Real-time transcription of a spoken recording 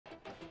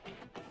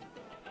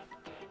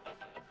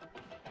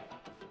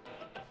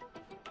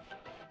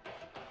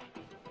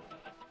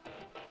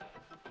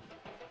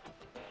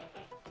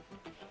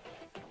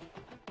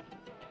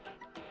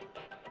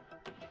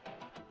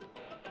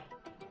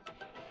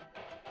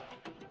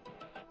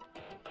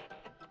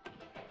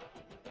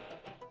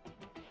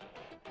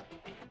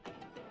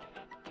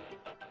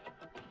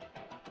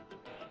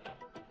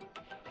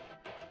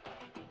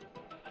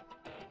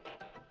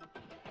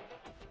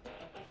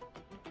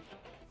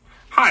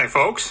Hi,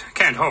 folks.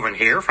 Kent Hovind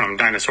here from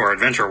Dinosaur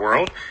Adventure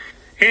World.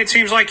 It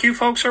seems like you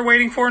folks are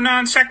waiting for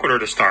Non Sequitur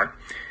to start.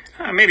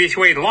 Maybe if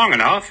you wait long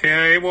enough,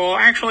 it will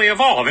actually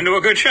evolve into a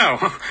good show.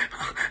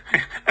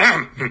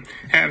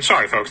 I'm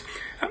sorry, folks.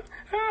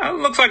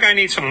 Looks like I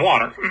need some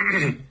water.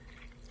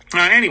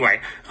 Anyway,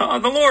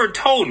 the Lord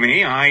told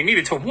me I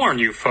needed to warn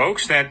you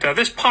folks that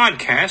this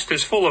podcast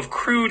is full of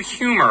crude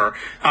humor,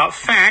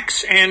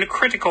 facts, and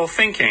critical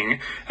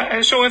thinking.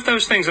 So if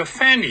those things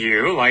offend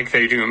you, like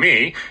they do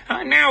me,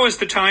 now is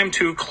the time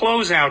to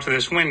close out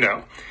this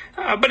window.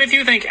 But if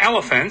you think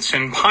elephants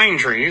and pine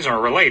trees are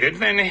related,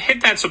 then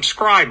hit that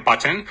subscribe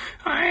button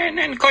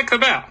and click the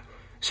bell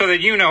so that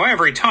you know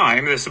every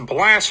time this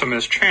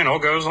blasphemous channel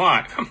goes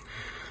live.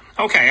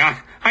 Okay,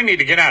 I need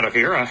to get out of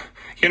here.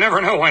 You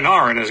never know when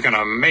Aaron is going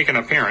to make an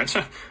appearance.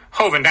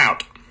 Hovind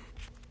out.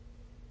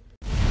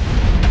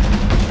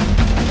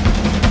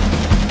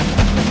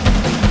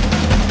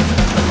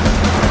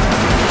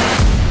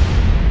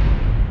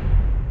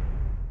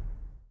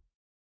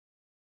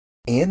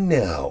 And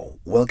now,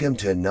 welcome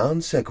to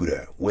Non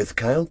Sequitur with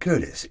Kyle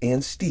Curtis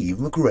and Steve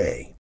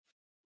McRae.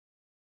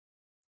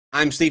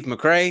 I'm Steve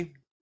McRae.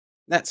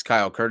 That's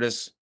Kyle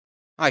Curtis.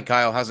 Hi,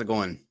 Kyle. How's it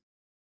going?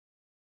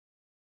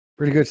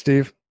 Pretty good,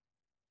 Steve.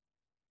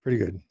 Pretty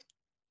good.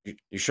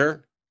 You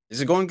sure?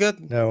 Is it going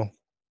good? No,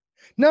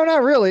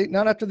 not really.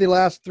 Not after the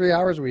last 3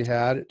 hours we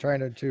had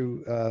trying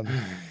to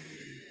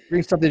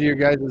bring something to you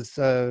guys'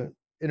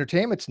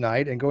 entertainment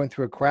tonight and going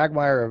through a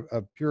quagmire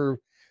of pure,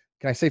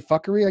 can I say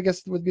fuckery, I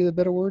guess would be the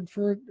better word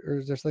for it? Or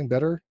is there something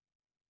better?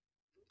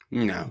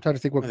 No. I'm trying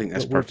to think what word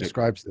perfect.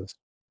 describes this.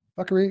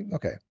 Fuckery?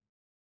 Okay.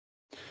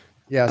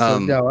 Yeah, so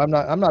no, I'm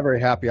not very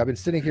happy. I've been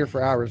sitting here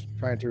for hours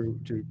trying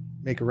to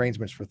make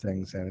arrangements for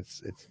things, and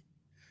it's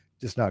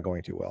just not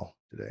going too well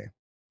today.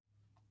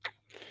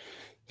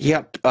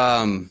 Yep.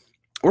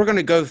 We're going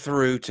to go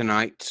through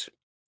tonight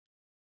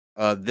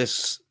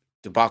this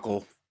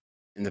debacle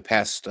in the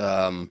past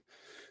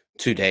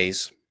 2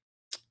 days.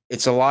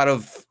 It's a lot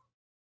of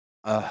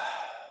I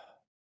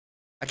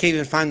can't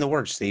even find the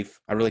word, Steve.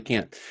 I really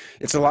can't.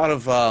 It's a lot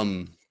of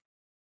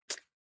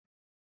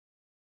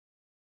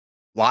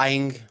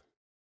lying,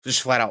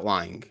 just flat out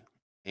lying,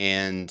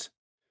 and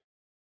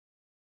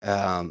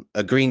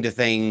agreeing to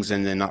things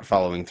and then not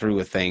following through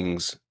with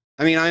things.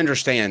 I mean, I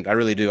understand. I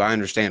really do. I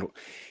understand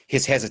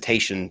his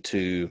hesitation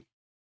to,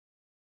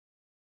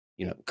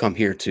 come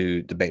here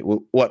to debate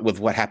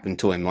what happened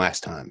to him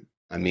last time.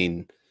 I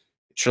mean,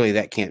 surely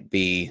that can't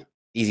be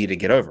easy to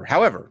get over.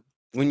 However,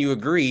 when you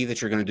agree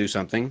that you're going to do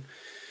something,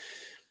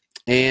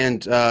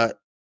 and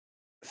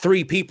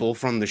 3 people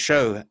from the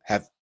show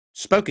have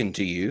spoken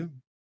to you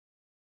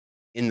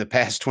in the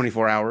past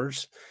 24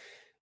 hours,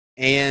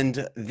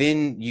 and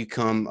then you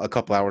come a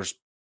couple hours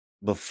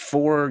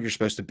before you're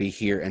supposed to be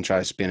here and try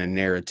to spin a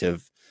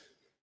narrative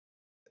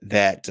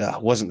that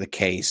wasn't the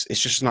case,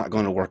 it's just not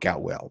going to work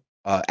out well.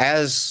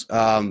 As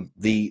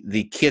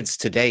the kids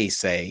today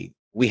say,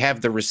 we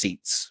have the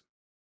receipts.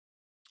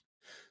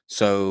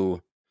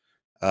 So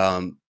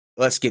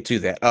let's get to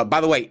that. By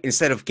the way,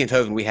 instead of Kent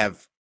Hovind, we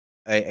have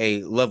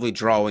a lovely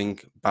drawing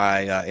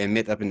by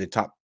Emmett up in the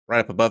top, right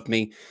up above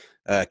me,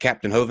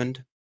 Captain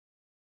Hovind.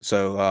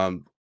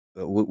 So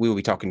we will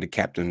be talking to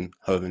Captain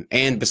Hovind.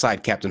 And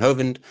beside Captain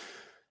Hovind,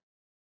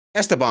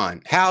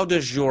 Esteban, how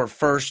does your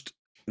first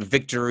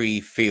victory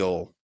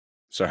feel,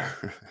 sir?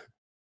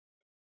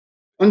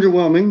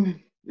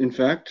 Underwhelming, in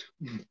fact.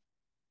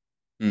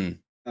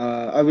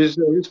 I was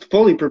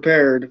fully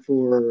prepared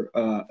for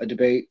a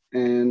debate,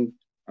 and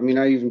I mean,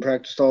 I even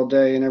practiced all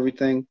day and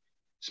everything,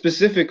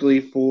 specifically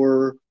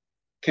for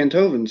Kent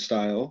Hovind's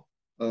style,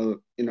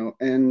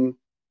 and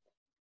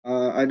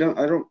I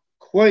don't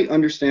quite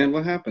understand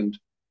what happened.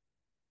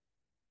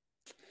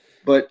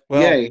 But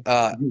yay.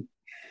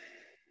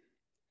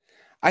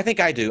 I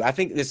think I do. I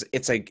think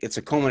it's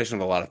a culmination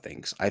of a lot of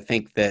things. I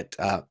think that,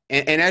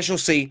 and as you'll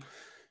see,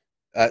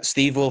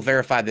 Steve will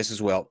verify this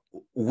as well.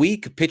 We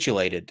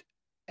capitulated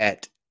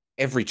at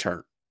every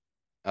turn.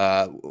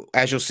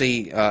 As you'll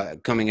see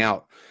coming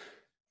out,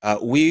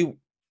 we,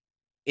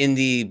 in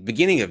the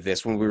beginning of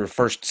this, when we were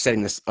first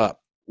setting this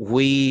up,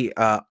 we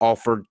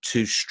offered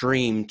to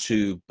stream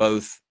to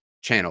both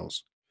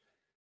channels.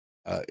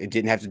 It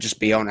didn't have to just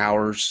be on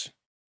ours.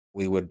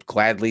 We would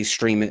gladly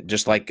stream it,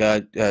 just like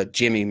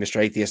Jimmy,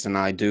 Mr. Atheist, and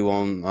I do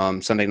on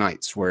Sunday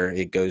nights, where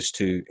it goes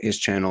to his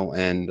channel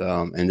and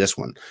this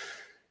one.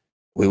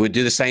 We would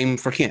do the same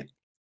for Kent.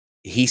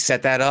 He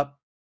set that up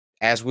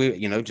as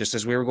just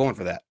as we were going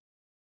for that.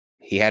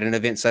 He had an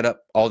event set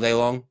up all day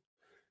long,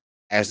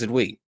 as did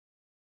we.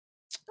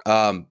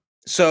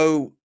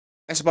 So,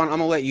 Esteban, I'm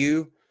gonna let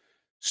you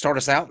start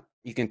us out.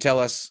 You can tell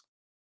us,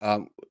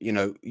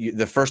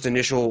 the first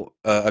initial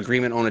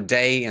agreement on a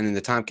day, and then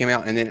the time came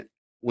out, and then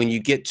when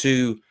you get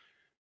to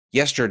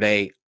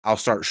yesterday, I'll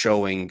start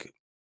showing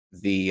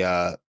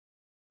the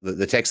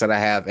text that I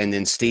have, and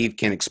then Steve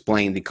can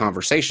explain the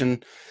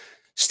conversation.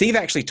 Steve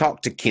actually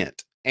talked to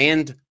Kent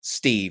and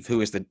Steve,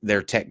 who is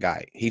their tech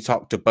guy. He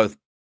talked to both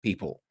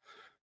people.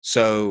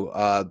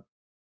 So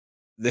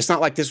it's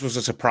not like this was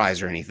a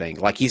surprise or anything.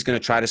 Like he's going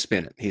to try to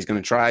spin it. He's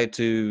going to try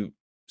to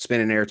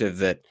spin a narrative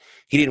that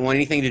he didn't want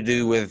anything to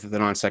do with the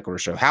Non Sequitur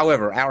show.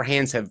 However, our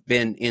hands have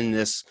been in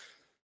this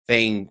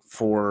thing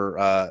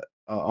for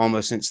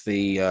almost since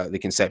the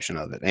conception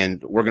of it,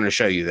 and we're going to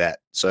show you that.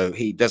 So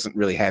he doesn't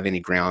really have any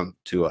ground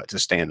to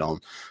stand on.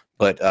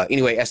 But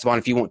anyway, Esteban,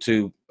 if you want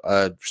to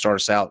start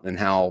us out and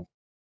how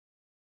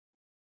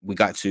we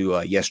got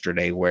to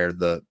yesterday, where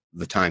the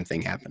time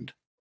thing happened.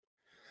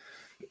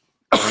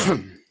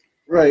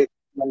 Right.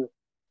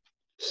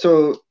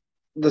 So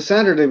the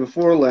Saturday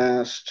before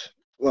last,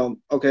 well,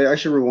 okay, I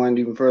should rewind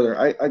even further.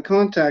 I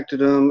contacted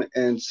him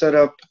and set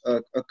up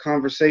a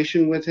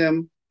conversation with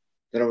him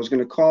that I was going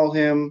to call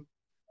him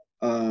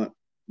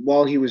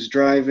while he was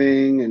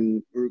driving,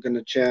 and we were going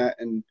to chat,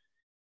 and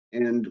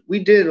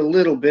we did a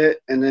little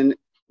bit, and then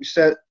we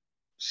said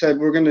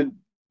we're going to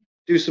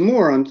do some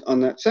more on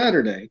that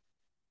Saturday.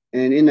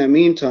 And in that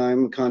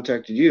meantime, we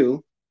contacted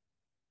you,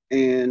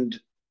 and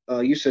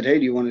you said, hey,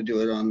 do you want to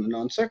do it on the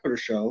Non Sequitur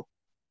show?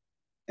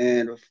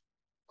 And of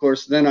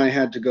course, then I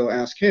had to go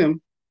ask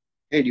him,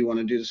 hey, do you want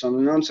to do this on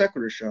the Non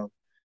Sequitur show?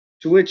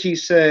 To which he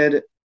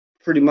said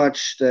pretty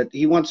much that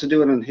he wants to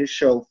do it on his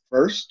show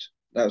first.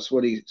 That's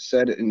what he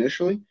said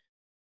initially.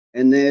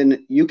 And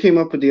then you came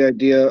up with the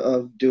idea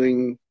of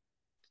doing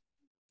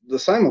the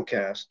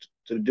simulcast,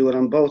 to do it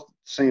on both at the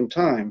same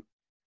time.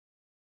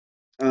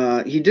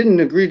 He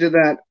didn't agree to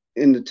that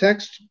in the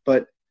text,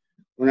 but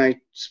when I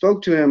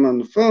spoke to him on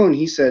the phone,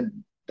 he said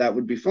that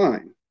would be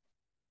fine.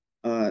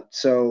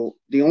 So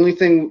the only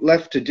thing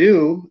left to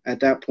do at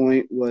that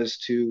point was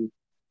to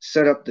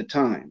set up the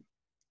time.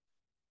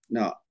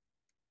 Now,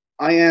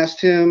 I asked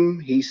him,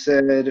 he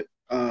said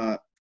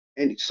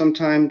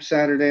sometime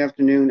Saturday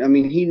afternoon. I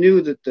mean, he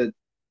knew that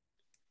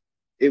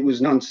it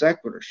was Non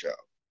Sequitur show.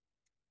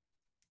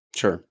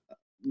 Sure.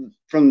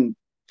 From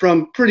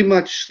pretty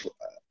much,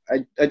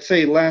 I'd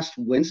say last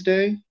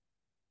Wednesday.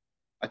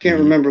 I can't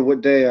remember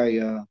what day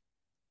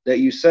that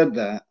you said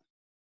that.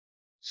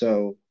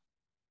 So,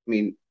 I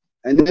mean,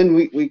 and then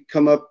we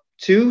come up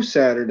to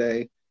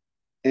Saturday,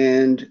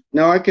 and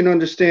now I can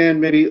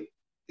understand maybe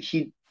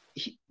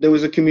there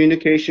was a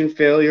communication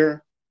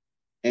failure,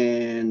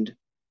 and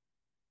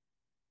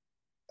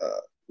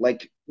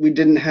like we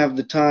didn't have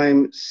the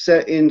time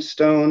set in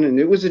stone, and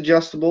it was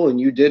adjustable, and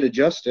you did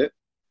adjust it.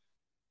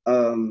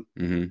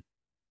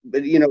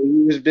 But he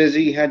was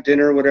busy, he had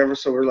dinner or whatever,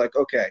 so we're like,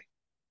 okay,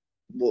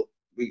 well,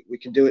 we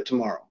can do it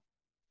tomorrow.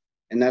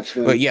 And that's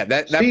when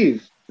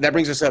Steve that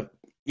brings us up.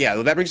 Yeah,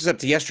 well, that brings us up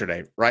to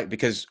yesterday, right?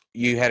 Because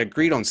you had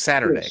agreed on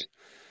Saturday.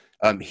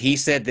 Yes. He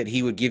said that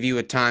he would give you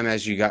a time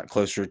as you got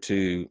closer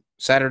to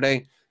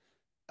Saturday.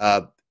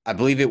 I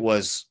believe it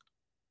was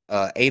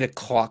 8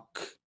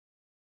 o'clock.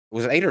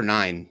 Was it 8 or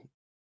 9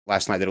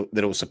 last night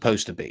that it was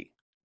supposed to be?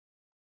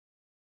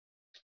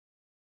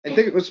 I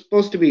think it was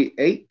supposed to be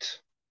 8.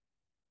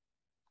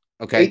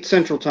 Okay. 8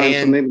 Central Time,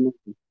 so maybe.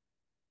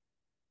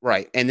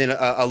 Right. And then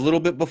a little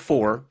bit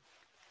before,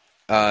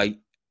 I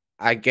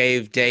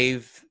gave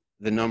Dave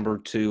the number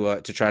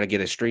to try to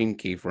get a stream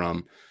key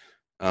from.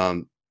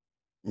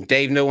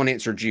 Dave, no one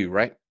answered you,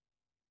 right?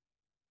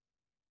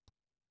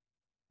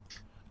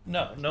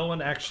 No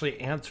one actually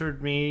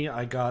answered me.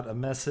 I got a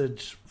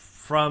message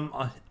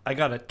I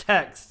got a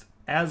text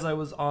as I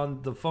was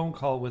on the phone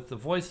call with the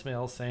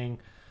voicemail saying,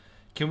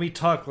 can we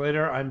talk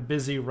later? I'm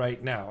busy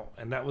right now.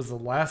 And that was the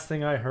last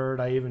thing I heard.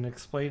 I even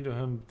explained to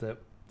him that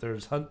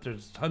there's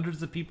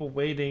hundreds of people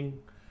waiting,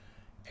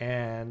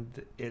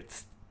 and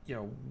it's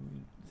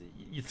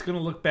it's going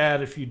to look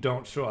bad if you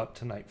don't show up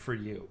tonight for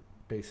you,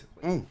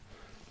 basically.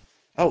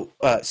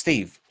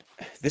 Steve,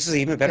 this is an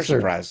even better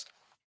surprise.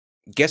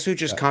 Guess who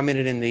just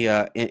commented in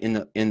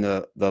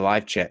the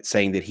live chat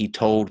saying that he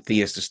told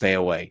Theus to stay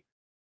away?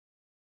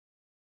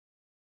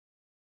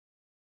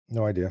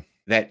 No idea.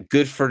 That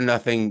good for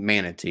nothing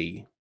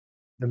manatee.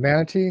 The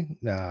manatee?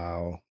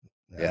 No,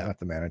 not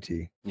the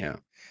manatee. Yeah.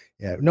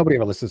 Nobody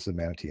ever listens to the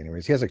manatee,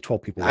 anyways. He has like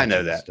 12 people. I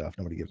know that stuff.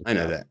 Nobody gives. I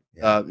know that.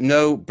 Yeah.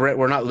 No, Brett,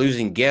 we're not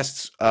losing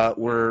guests.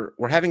 We're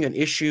having an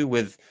issue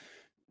with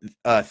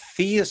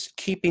theists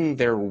keeping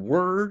their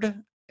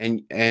word,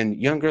 and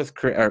young Earth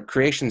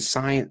creation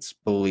science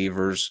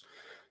believers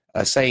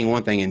saying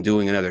one thing and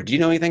doing another. Do you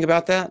know anything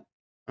about that?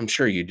 I'm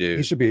sure you do.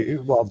 He should be.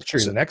 Well, I'm sure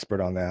he's an expert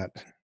on that.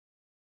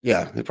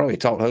 Yeah, they probably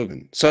taught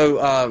Hovind.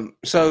 So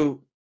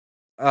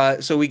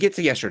we get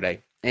to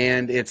yesterday,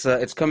 and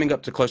it's coming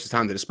up to close to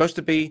time that it's supposed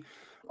to be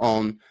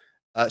on.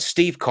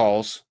 Steve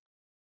calls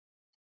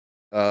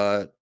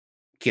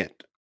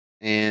Kent,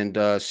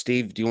 and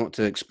Steve, do you want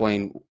to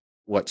explain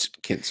what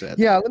Kent said?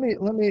 Yeah,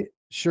 let me.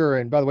 Sure.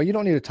 And by the way, you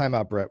don't need a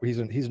timeout, Brett.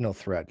 He's no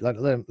threat. Let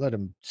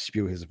him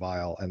spew his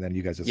vial, and then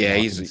you guys just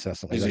he's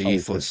incessantly. He's a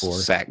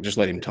useless sack. Just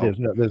let him talk.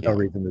 There's no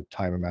reason to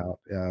time him out.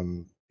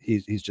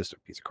 He's just a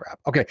piece of crap.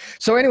 Okay.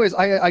 So anyways,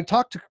 I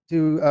talked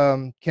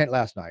to Kent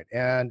last night,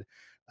 and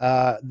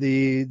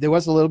there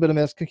was a little bit of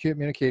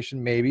miscommunication,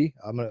 maybe.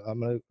 I'm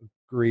gonna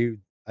agree.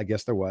 I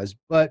guess there was,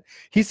 but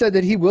he said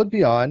that he would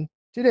be on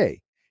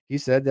today. he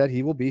said that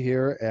he will be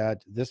here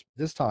at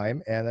this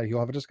time and that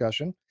he'll have a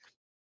discussion.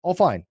 All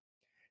fine.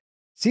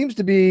 Seems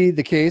to be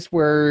the case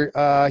where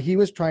he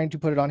was trying to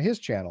put it on his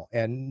channel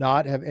and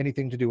not have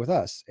anything to do with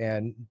us.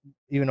 And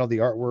even though the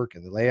artwork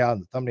and the layout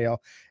and the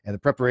thumbnail and the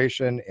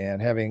preparation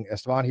and having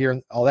Esteban here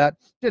and all that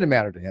didn't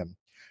matter to him.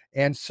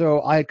 And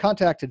so I had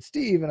contacted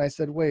Steve and I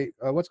said, wait,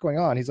 what's going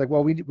on? He's like,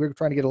 well, we're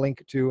trying to get a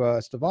link to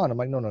Esteban. I'm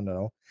like,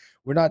 no.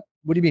 We're not.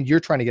 What do you mean you're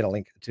trying to get a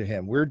link to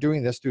him? We're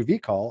doing this through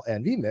vCall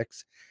and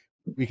vMix.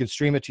 We can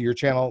stream it to your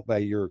channel by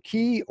your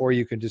key, or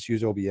you can just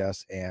use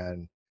OBS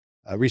and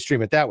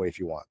restream it that way if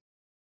you want.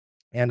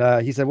 And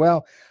he said,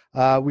 well,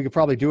 we could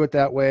probably do it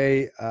that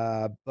way.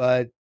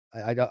 But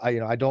I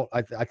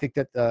think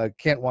that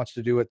Kent wants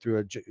to do it through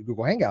a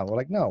Google Hangout. We're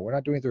like, no, we're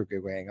not doing it through a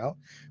Google Hangout.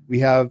 We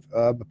have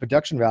a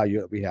production value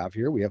that we have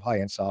here. We have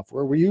high-end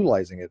software. We're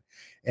utilizing it.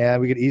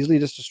 And we could easily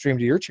just stream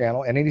to your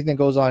channel, and anything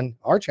goes on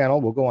our channel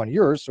will go on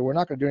yours. So we're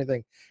not going to do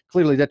anything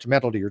clearly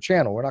detrimental to your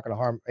channel. We're not going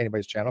to harm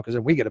anybody's channel because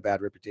then we get a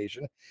bad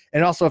reputation.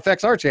 And it also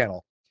affects our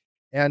channel.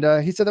 And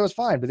he said that was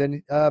fine. But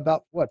then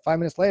about 5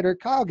 minutes later,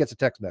 Kyle gets a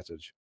text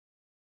message.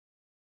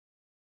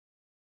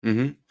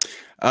 Mm-hmm.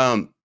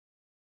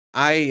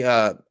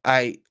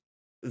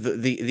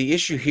 The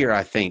issue here,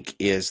 I think,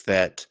 is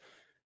that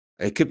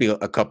it could be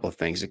a couple of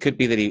things. It could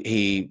be that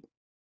he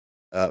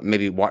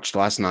maybe watched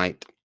last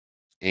night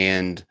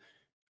and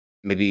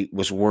maybe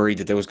was worried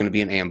that there was going to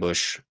be an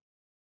ambush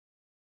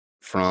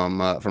from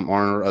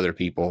Arn or other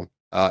people.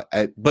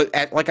 But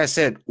like I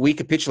said, we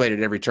capitulated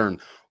at every turn.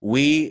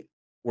 We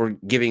were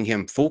giving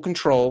him full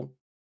control.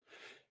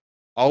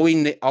 All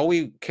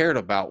we cared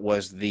about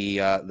was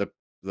the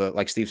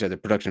like Steve said, the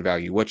production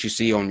value, what you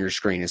see on your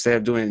screen. Instead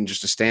of doing it in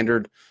just a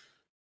standard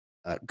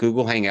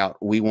Google Hangout,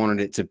 we wanted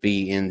it to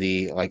be in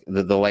the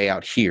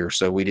layout here,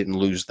 so we didn't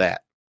lose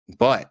that.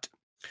 But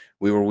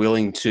we were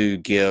willing to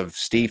give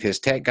Steve, his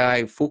tech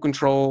guy, full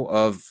control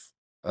of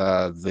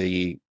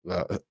the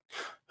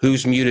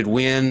who's muted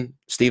when.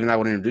 Steve and I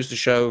would introduce the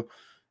show,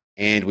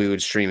 and we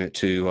would stream it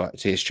to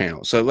his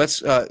channel. So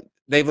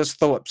Dave, let's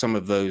throw up some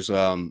of those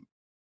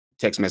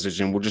text messages,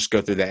 and we'll just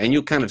go through that, and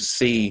you'll kind of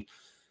see.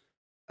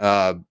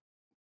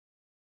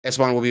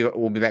 Esteban,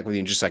 we'll be back with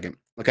you in just a second.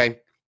 Okay.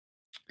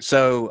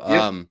 So,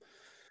 Yep.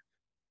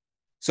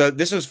 So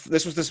this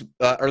was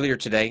earlier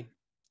today.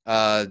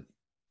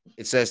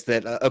 It says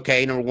that,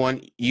 okay, number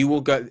one, you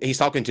will go, he's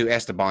talking to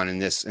Esteban in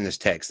this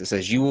text. It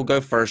says, you will go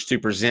first to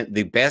present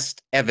the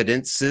best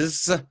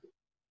evidences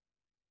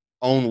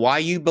on why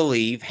you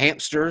believe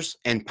hamsters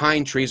and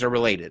pine trees are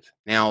related.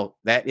 Now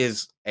that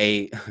is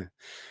a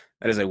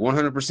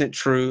 100%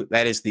 true.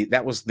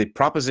 That was the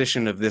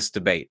proposition of this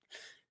debate.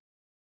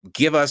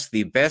 Give us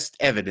the best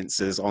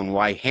evidences on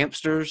why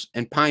hamsters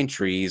and pine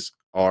trees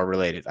are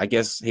related. I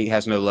guess he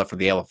has no love for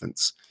the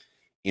elephants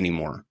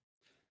anymore.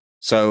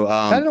 So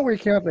I don't know where you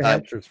came up with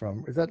hamsters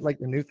from. Is that like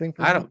the new thing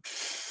for I don't.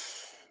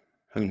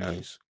 Who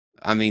knows?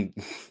 I mean,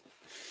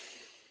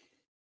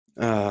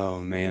 oh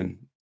man.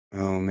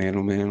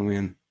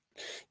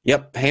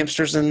 Yep,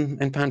 hamsters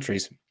and pine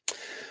trees.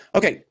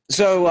 Okay,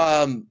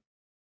 so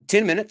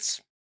 10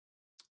 minutes,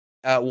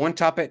 one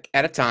topic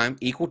at a time,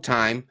 equal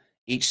time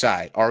each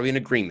side. Are we in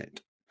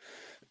agreement?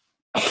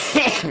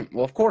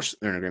 Well, of course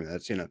they're in agreement.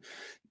 That's,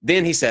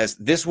 Then he says,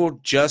 this will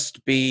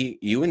just be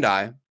you and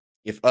I.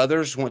 If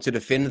others want to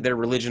defend their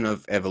religion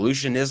of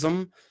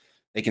evolutionism,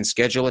 they can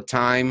schedule a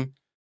time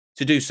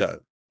to do so.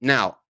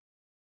 Now,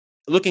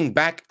 looking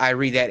back, I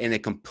read that in a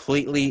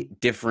completely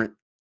different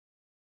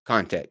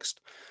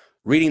context.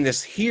 Reading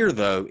this here,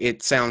 though,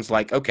 it sounds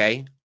like,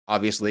 okay,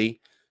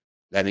 obviously,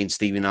 that means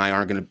Steve and I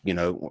aren't going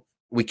to,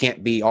 we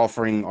can't be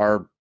offering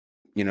our,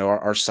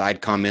 our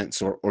side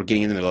comments or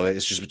getting in the middle of it.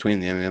 It's just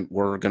between them, and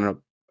we're going to,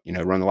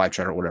 run the live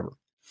chat or whatever.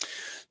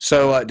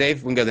 So,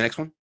 Dave, we can go to the next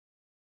one.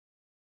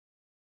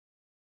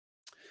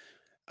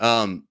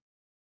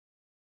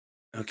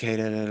 Okay,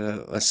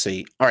 let's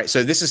see. All right,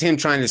 so this is him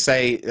trying to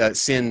say,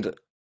 send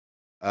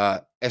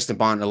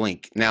Esteban a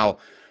link. Now,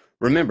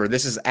 remember,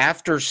 this is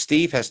after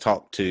Steve has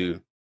talked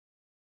to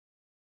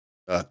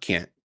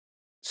Kent.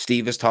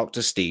 Steve has talked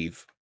to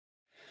Steve.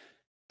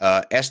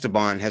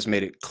 Esteban has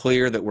made it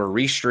clear that we're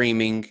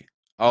restreaming,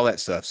 all that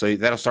stuff. So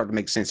that'll start to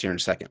make sense here in a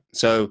second.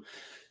 So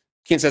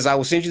Kent says, I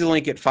will send you the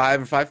link at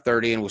 5 or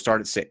 5:30, and we'll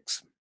start at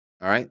 6.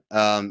 All right.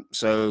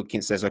 So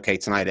Kent says, okay,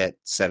 tonight at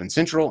 7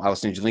 Central, I will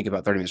send you the link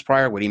about 30 minutes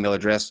prior. What email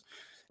address?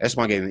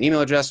 Esteban gave him an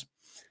email address.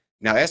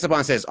 Now,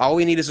 Esteban says, all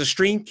we need is a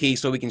stream key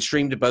so we can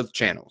stream to both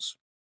channels.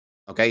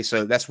 Okay,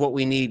 so that's what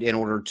we need in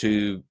order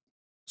to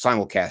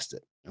simulcast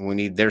it. And we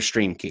need their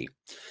stream key.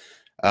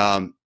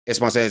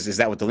 Esteban says, is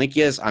that what the link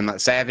is? I'm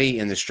not savvy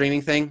in the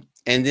streaming thing.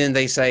 And then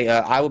they say,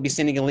 I will be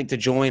sending a link to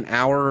join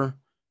our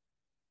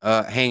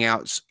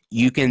Hangouts.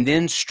 You can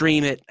then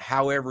stream it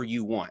however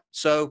you want.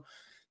 So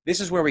this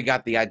is where we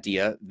got the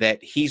idea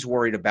that he's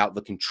worried about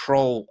the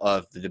control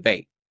of the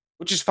debate,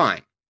 which is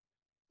fine.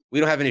 We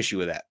don't have an issue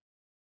with that.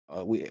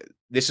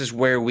 This is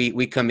where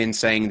we come in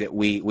saying that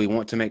we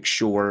want to make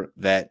sure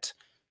that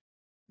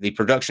the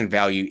production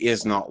value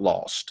is not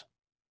lost.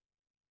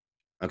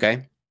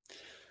 Okay?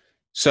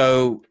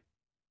 So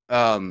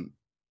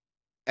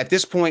at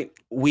this point,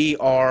 we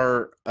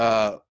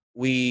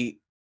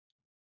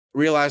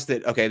realize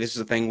that, okay, this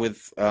is a thing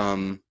with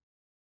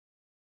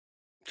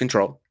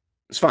control.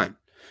 It's fine.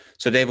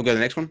 So Dave will go to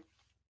the next one.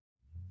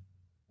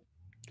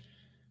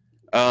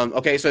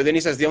 Okay, so then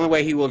he says the only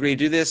way he will agree to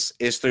do this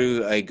is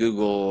through a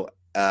Google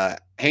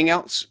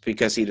Hangouts,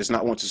 because he does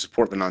not want to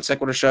support the Non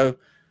Sequitur Show.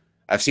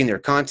 I've seen their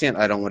content.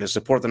 I don't want to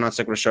support the Non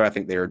Sequitur Show. I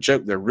think they're a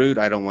joke. They're rude.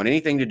 I don't want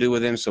anything to do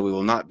with them, so we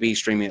will not be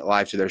streaming it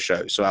live to their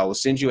show. So I will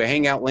send you a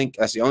Hangout link.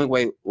 That's the only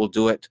way we'll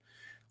do it.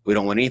 We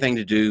don't want anything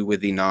to do with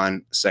the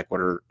Non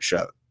Sequitur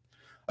Show.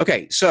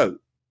 Okay, so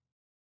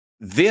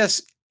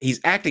this,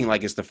 he's acting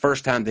like it's the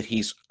first time that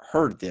he's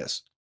heard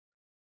this.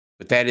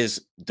 But that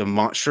is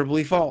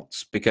demonstrably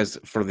false, because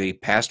for the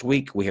past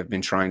week, we have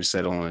been trying to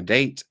settle on a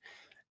date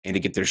and to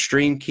get their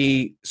stream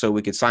key so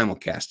we could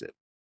simulcast it.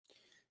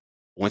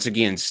 Once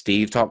again,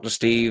 Steve talked to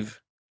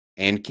Steve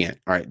and Kent.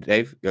 All right,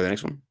 Dave, go to the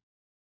next one.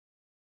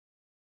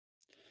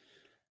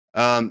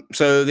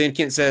 So then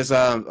Kent says,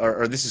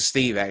 or this is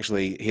Steve,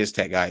 actually, his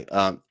tech guy.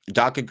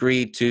 Doc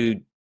agreed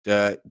to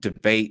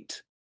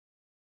debate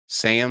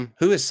Sam.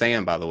 Who is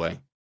Sam, by the way?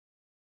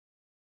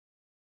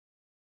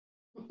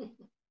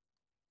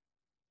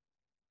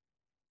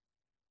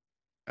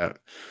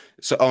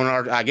 So on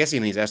our, I guess he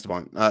means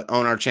Esteban,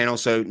 on our channel.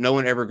 So no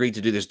one ever agreed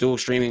to do this dual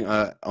streaming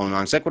on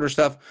Non Sequitur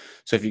stuff.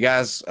 So if you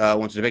guys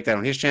want to debate that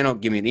on his channel,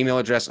 give me an email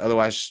address.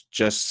 Otherwise,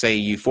 just say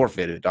you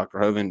forfeited. Dr.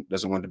 Hovind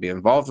doesn't want to be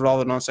involved with all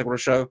the Non Sequitur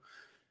show.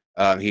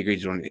 He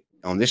agreed to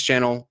on this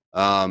channel.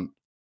 And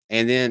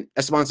then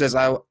Esteban says,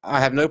 I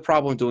have no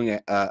problem doing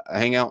a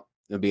hangout.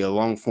 It'll be a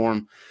long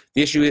form.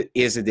 The issue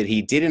is that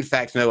he did, in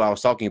fact, know I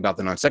was talking about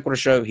the Non Sequitur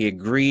show. He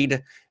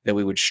agreed that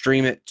we would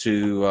stream it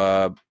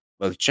to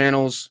both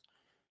channels.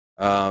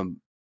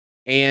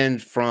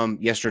 And from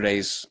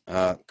yesterday's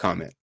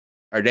comment.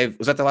 All right, Dave,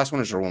 was that the last one,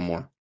 or is there one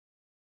more?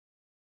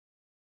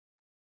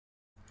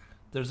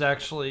 There's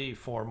actually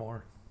 4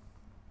 more.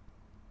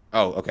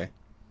 Oh, okay.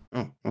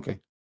 Oh, okay.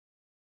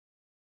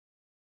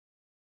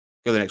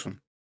 Go to the next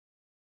one.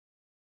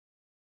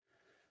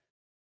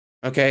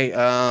 Okay,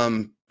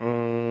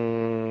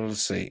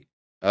 let's see.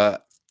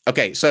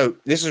 Okay, so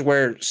this is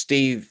where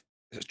Steve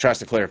tries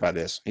to clarify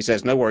this. He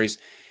says, no worries.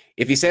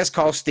 If he says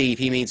call Steve,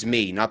 he means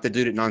me, not the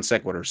dude at Non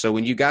Sequitur. So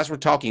when you guys were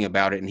talking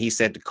about it and he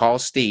said to call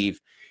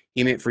Steve,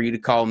 he meant for you to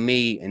call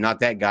me and not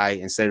that guy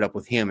and set it up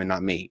with him and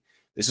not me.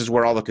 This is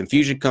where all the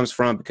confusion comes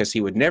from, because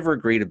he would never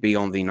agree to be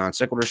on the Non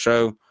Sequitur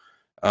show.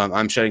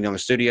 I'm shutting down the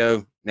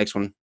studio. Next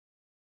one,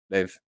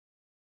 Dave.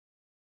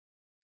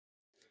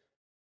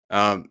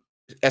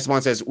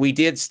 Esteban says, we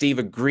did. Steve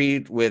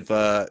agreed with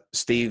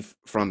Steve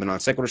from the Non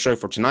Sequitur show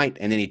for tonight,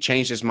 and then he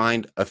changed his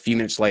mind a few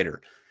minutes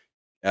later.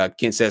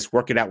 Kent says,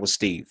 work it out with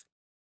Steve.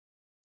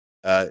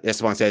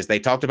 Esteban says, they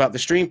talked about the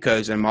stream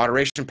codes and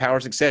moderation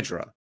powers,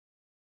 etc.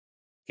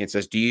 Kent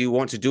says, do you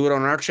want to do it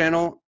on our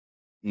channel?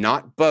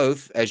 Not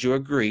both, as you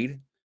agreed.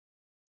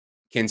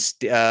 Can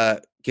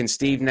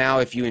Steve now,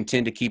 if you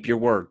intend to keep your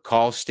word,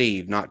 call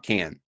Steve, not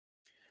Ken.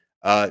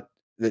 So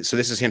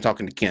this is him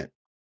talking to Kent.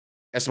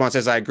 Esteban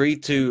says, I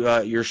agreed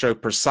to your show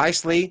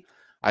precisely.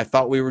 I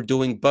thought we were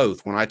doing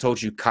both. When I told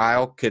you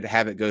Kyle could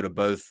have it go to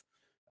both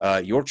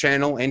your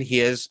channel and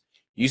his,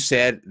 you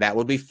said that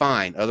would be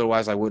fine.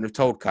 Otherwise, I wouldn't have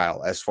told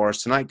Kyle. As far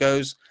as tonight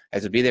goes,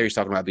 as to be there, he's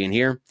talking about being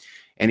here.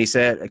 And he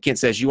said, Kent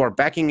says, you are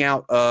backing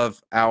out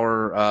of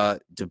our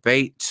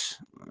debate.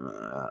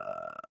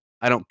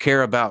 I don't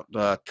care about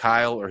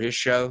Kyle or his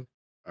show.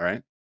 All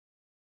right.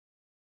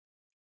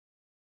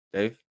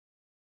 Dave? Is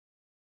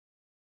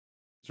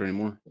there any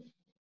more?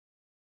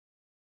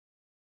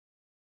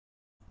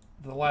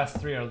 The last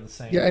 3 are the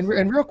same. Yeah, and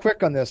real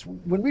quick on this,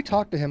 when we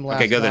talked to him last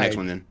night, Okay, go to the next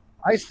one then.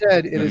 I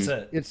said That's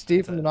it's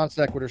Steve from the Non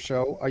Sequitur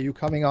show. Are you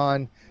coming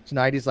on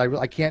tonight? He's like,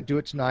 I can't do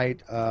it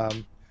tonight,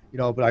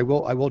 but I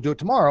will do it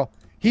tomorrow.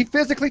 He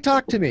physically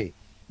talked to me.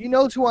 He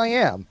knows who I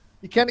am.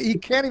 He can't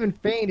even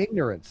feign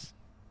ignorance.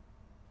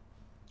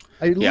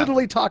 I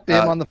literally talked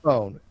to him on the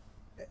phone,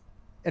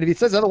 and if he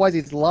says otherwise,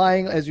 he's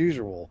lying as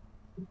usual.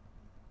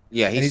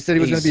 Yeah, and he said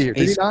he was going to be here.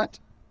 Did he not?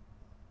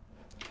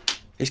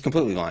 He's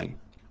completely lying.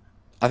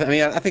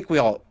 I think we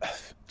all,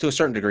 to a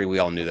certain degree, we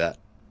all knew that.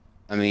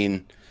 I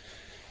mean,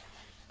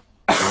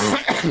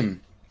 like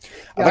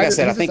I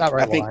said, I think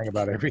lying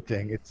about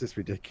everything. It's just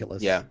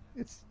ridiculous. Yeah,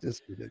 it's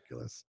just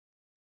ridiculous.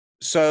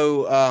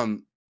 So,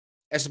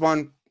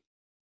 Esteban,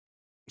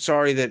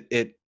 sorry that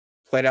it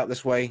played out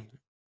this way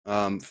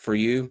for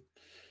you.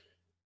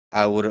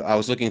 I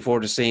was looking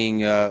forward to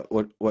seeing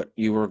what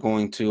you were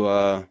going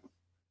to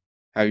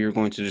how you're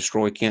going to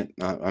destroy Kent.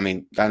 I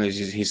mean, I know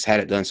he's had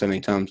it done so many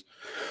times.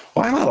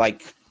 Why am I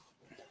like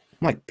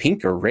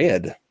pink or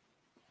red?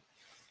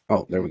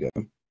 Oh, there we go.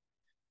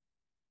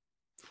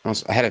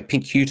 I had a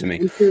pink hue to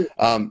me.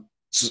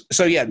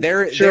 So yeah,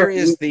 there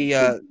is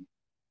the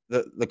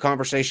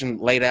conversation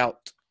laid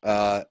out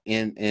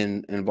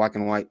in black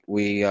and white.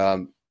 We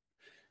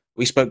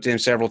spoke to him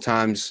several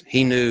times.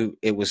 He knew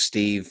it was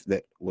Steve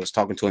that was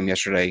talking to him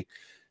yesterday.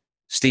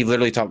 Steve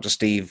literally talked to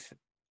Steve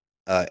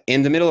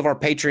in the middle of our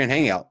Patreon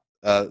hangout.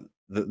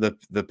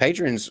 The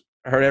patrons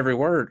heard every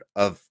word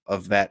of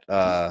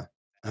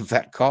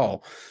that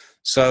call.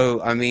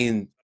 So I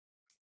mean,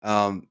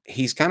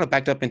 he's kind of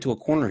backed up into a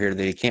corner here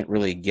that he can't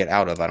really get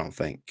out of, I don't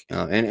think.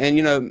 And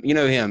you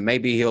know him.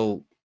 Maybe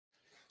he'll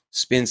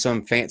spin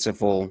some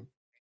fanciful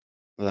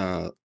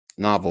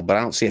novel, but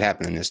I don't see it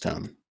happening this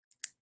time.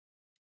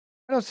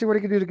 I don't see what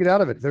he can do to get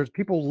out of it. There's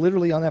people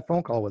literally on that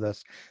phone call with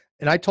us,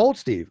 and I told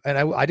Steve, and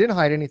I didn't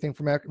hide anything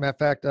from. Matter of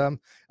fact,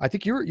 I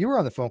think you were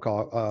on the phone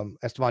call,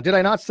 Esteban. Did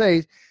I not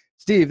say,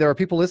 Steve? There are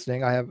people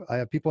listening. I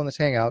have people in this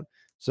hangout,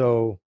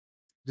 so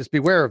just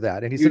beware of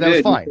that. And he said that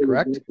was fine,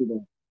 correct?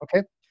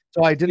 Okay.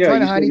 So I didn't try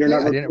to hide anything.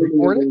 I didn't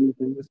record it.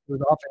 It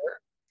was off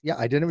air. Yeah,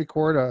 I didn't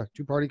record a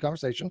two-party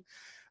conversation.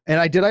 And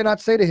I not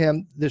say to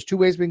him, there's two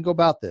ways we can go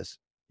about this.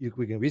 We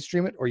can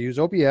restream it or use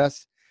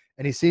OBS.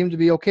 And he seemed to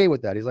be okay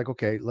with that. He's like,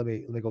 okay, let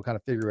me go kind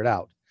of figure it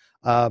out.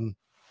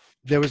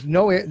 There was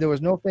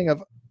no thing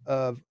of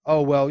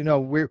oh well,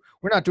 we're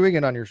not doing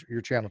it on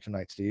your channel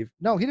tonight, Steve.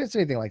 No, he didn't say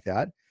anything like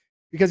that,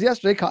 because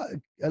yesterday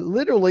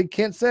literally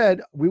Kent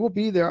said, we will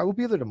be there. I will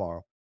be there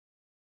tomorrow.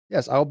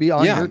 Yes, I will be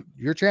on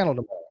your channel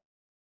tomorrow.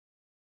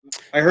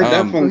 I heard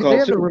that phone call. They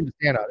have the room to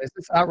stand out.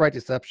 It's outright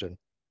deception.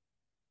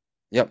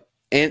 Yep.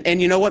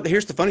 And you know what?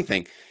 Here's the funny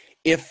thing.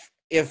 If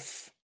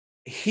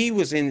he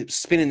was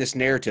spinning this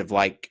narrative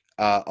like,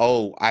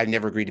 oh, I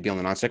never agreed to be on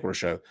the Non Sequitur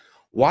show,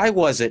 why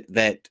was it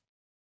that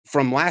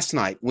from last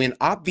night, when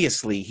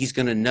obviously he's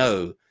going to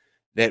know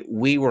that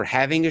we were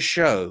having a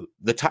show,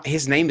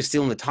 his name is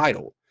still in the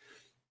title,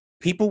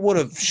 people would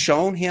have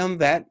shown him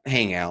that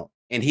hangout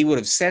and he would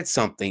have said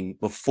something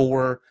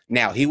before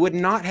now. He would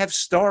not have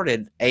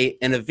started an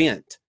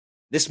event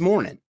this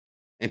morning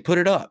and put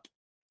it up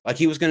like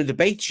he was going to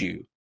debate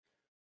you,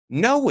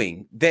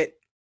 knowing that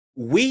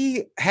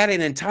we had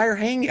an entire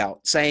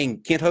hangout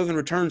saying Kent Hovind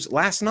returns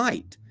last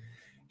night.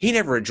 He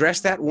never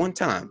addressed that one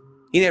time.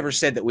 He never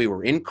said that we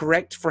were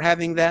incorrect for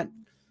having that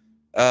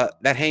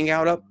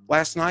hangout up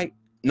last night.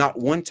 Not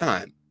one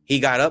time. He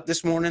got up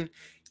this morning.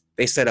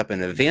 They set up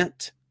an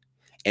event,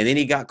 and then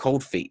he got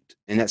cold feet.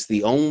 And that's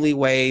the only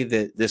way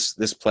that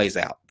this plays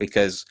out.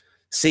 Because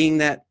seeing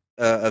that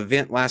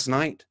event last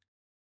night,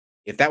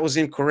 if that was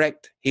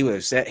incorrect, he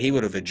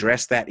would have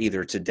addressed that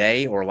either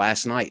today or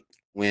last night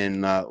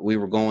when we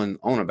were going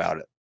on about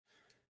it.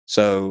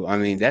 So I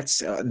mean,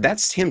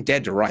 that's him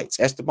dead to rights.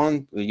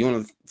 Esteban, you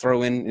want to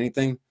throw in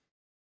anything?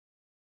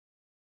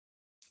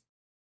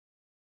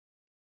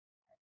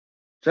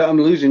 So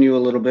I'm losing you a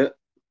little bit.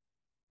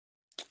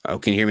 Oh,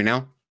 can you hear me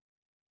now?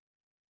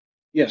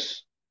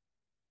 Yes.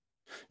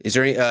 Is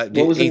there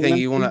anything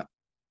you want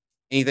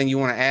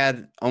to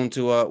add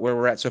onto where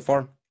we're at so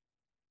far?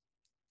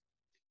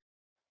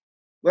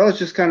 Well, it's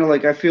just kind of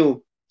like I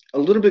feel a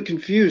little bit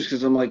confused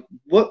because I'm like,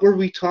 what were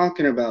we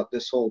talking about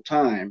this whole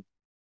time?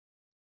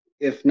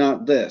 If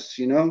not this,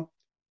 And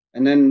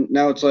then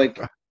now it's like,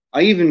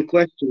 I even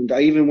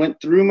went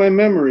through my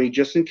memory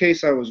just in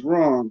case I was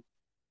wrong,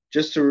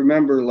 just to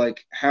remember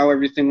like how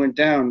everything went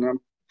down. And I'm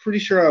pretty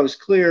sure I was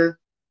clear,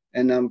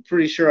 and I'm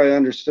pretty sure I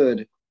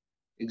understood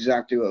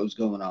exactly what was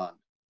going on.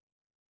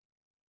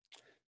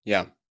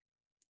 Yeah.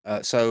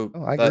 So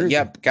I agree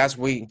yeah, guys,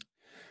 we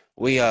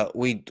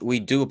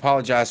do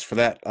apologize for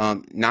that.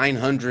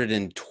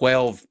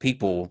 912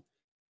 people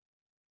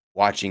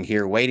watching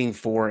here, waiting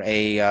for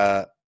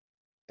a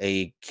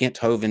Kent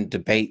Hovind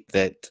debate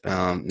that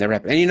never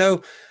happened.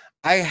 And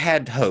I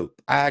had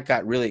hope. I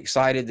got really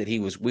excited that he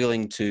was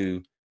willing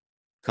to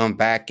come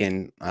back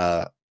and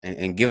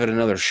give it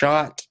another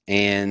shot.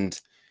 And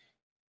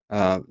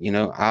I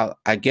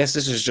guess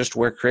this is just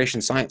where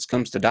creation science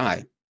comes to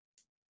die.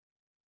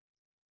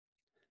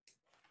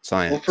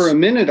 Science. Well, for a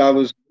minute, I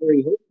was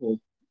very hopeful.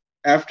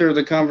 After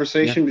the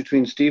conversation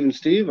between Steve and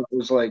Steve, I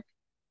was like,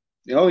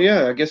 oh,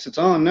 yeah, I guess it's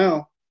on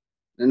now.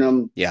 And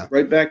I'm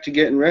right back to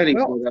getting ready.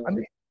 Well, I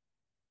mean,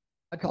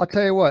 I'll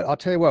tell you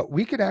what.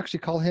 We could actually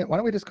call him. Why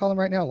don't we just call him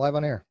right now, live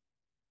on air?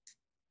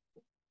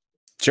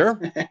 Sure.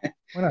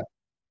 Why not?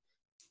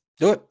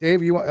 Do it.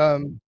 Dave, you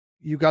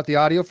got the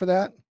audio for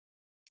that?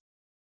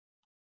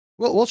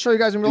 We'll show you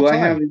guys in real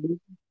time.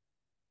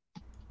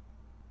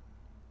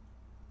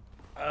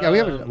 Yeah, we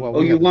have it.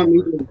 Well, you want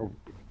me to?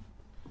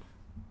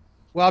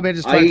 Well, I mean,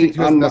 just trying to think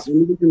who has the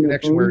best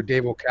connection where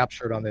Dave will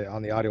capture it on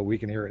the audio. We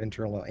can hear it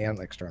internal and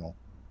external.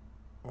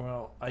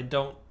 Well, I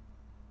don't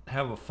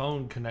have a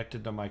phone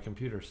connected to my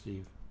computer,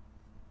 Steve.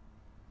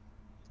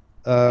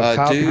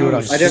 Kyle, do do it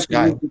on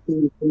Skype.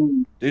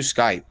 Do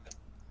Skype.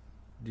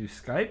 Do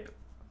Skype?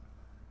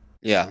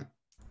 Yeah.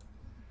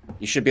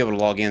 You should be able to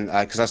log in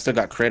because I still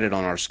got credit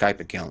on our Skype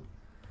account.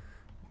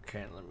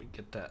 Okay, let me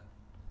get that.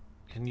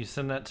 Can you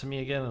send that to me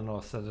again, and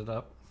I'll set it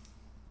up?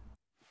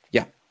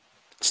 Yeah,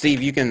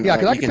 Steve, you can. Yeah,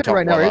 because I can tell you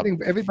right now,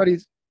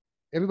 everybody's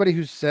everybody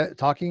who's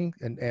talking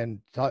and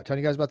telling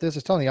you guys about this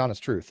is telling the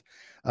honest truth.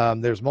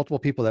 There's multiple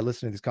people that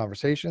listen to these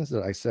conversations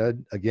that I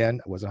said, again,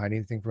 I wasn't hiding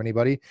anything from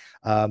anybody.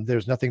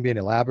 There's nothing being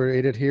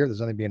elaborated here.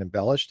 There's nothing being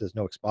embellished. There's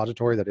no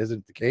expository. That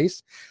isn't the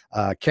case.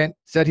 Kent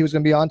said he was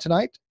going to be on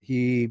tonight.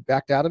 He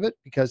backed out of it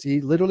because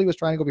he literally was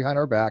trying to go behind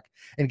our back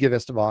and give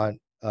Esteban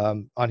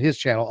on his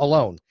channel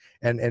alone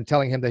and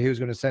telling him that he was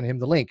going to send him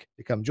the link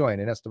to come join.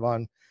 And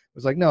Esteban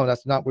was like, no,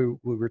 that's not what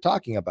we were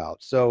talking about.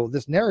 So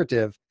this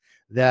narrative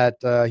that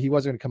he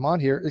wasn't going to come on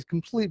here is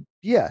complete.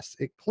 Yes,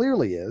 it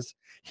clearly is.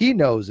 He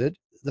knows it.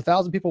 The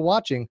 1,000 people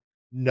watching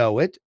know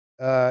it.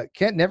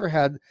 Kent never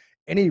had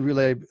any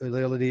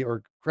reliability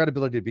or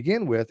credibility to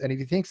begin with. And if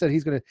he thinks that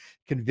he's going to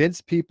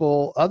convince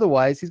people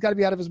otherwise, he's got to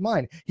be out of his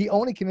mind. He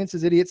only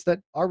convinces idiots that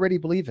already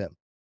believe him.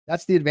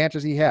 That's the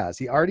advantage he has.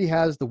 He already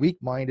has the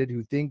weak-minded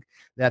who think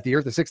that the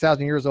earth is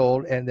 6,000 years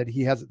old and that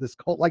he has this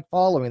cult-like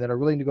following that are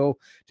willing to go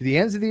to the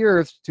ends of the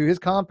earth to his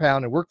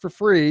compound and work for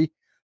free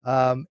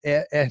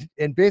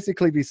and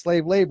basically be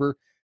slave labor.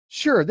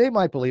 Sure, they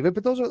might believe it,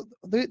 but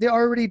they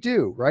already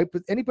do, right?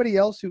 But anybody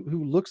else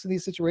who looks in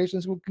these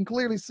situations can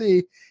clearly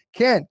see,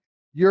 Kent,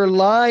 you're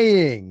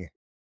lying.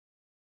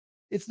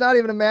 It's not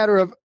even a matter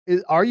of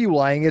are you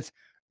lying? It's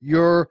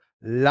you're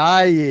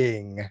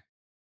lying.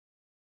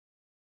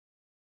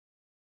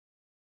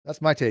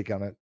 That's my take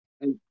on it.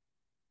 And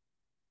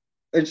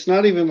it's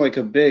not even like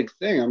a big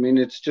thing. I mean,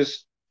 it's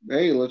just,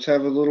 hey, let's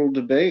have a little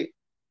debate.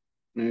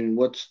 I mean,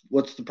 what's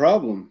the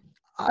problem?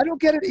 I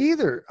don't get it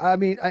either. I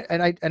mean,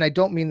 I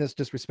don't mean this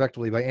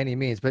disrespectfully by any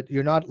means, but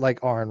you're not like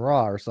Aaron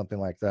Ra or something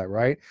like that,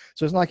 right?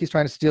 So it's not like he's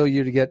trying to steal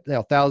you to get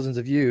thousands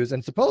of views,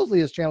 and supposedly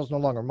his channel's no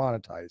longer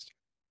monetized.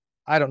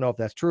 I don't know if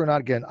that's true or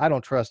not. Again, I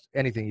don't trust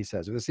anything he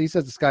says. If he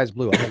says the sky's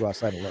blue, I'm gonna go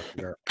outside and look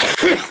there.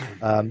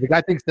 The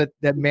guy thinks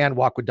that man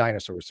walked with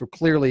dinosaurs, so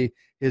clearly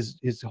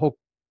his whole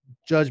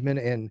judgment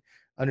and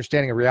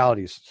understanding of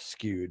reality is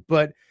skewed.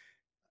 But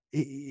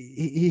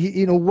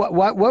he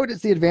what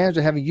is the advantage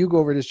of having you go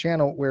over to his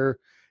channel where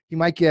he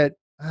might get,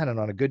 I don't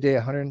know, on a good day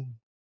 100,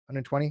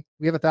 120?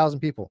 We have 1,000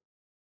 people,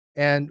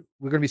 and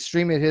we're going to be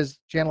streaming at his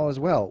channel as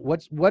well.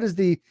 What is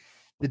the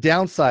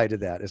downside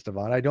of that,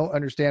 Esteban? I don't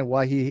understand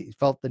why he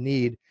felt the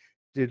need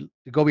to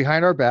go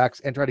behind our backs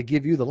and try to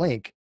give you the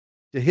link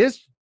to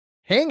his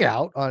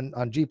hangout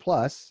on G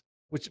Plus.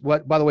 Which, by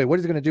the way, what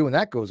is he going to do when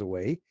that goes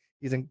away?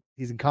 He's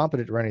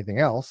incompetent or anything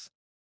else.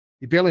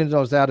 He barely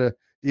knows how to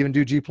even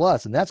do G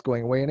Plus, and that's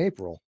going away in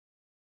April.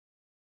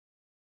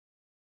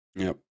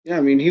 Yep. Yeah,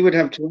 I mean, he would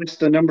have twice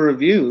the number of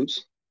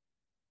views.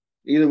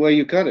 Either way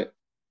you cut it.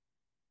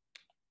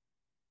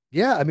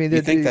 Yeah, I mean,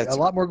 there's a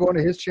lot more going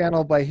to his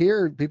channel by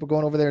here. People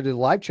going over there to the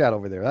live chat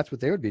over there. That's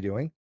what they would be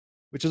doing,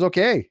 which is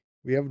okay.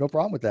 We have no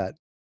problem with that.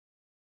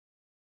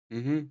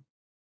 Mm-hmm.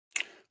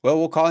 Well,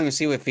 we'll call him and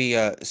see if he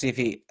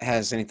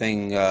has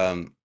anything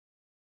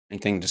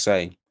to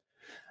say.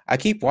 I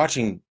keep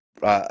watching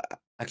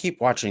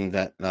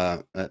that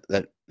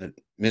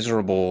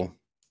miserable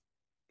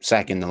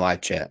sack in the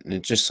live chat, and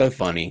it's just so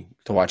funny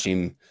to watch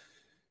him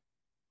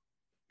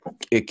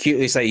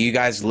cutely say, "You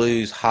guys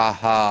lose, ha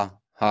ha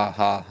ha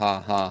ha ha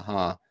ha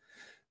ha."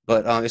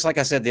 But it's like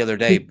I said the other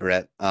day,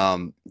 Brett.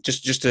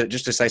 Just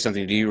to say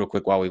something to you real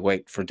quick while we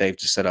wait for Dave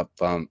to set up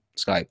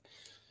Skype.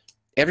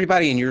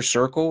 Everybody in your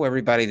circle,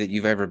 everybody that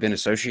you've ever been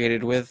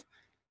associated with,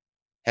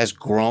 has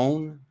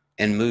grown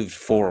and moved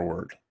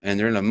forward, and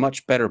they're in a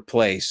much better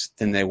place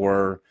than they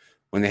were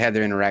when they had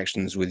their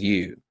interactions with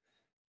you.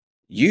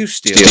 You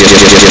still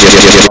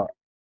are,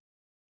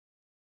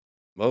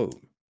 whoa,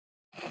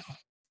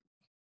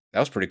 that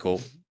was pretty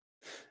cool.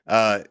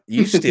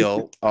 You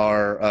still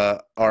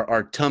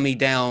are tummy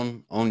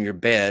down on your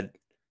bed,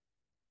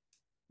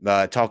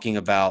 talking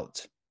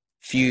about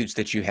feuds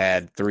that you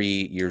had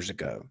 3 years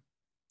ago.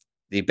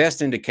 The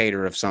best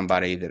indicator of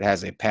somebody that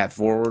has a path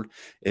forward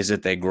is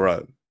that they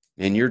grow,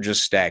 and you're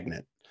just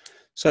stagnant.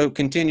 So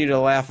continue to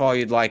laugh all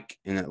you'd like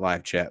in that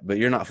live chat, but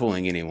you're not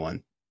fooling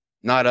anyone.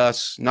 Not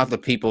us, not the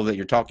people that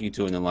you're talking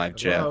to in the live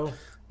chat.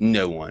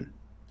 No one.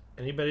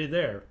 Anybody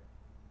there?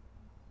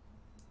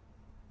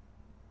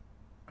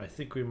 I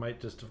think we might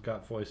just have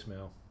got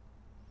voicemail.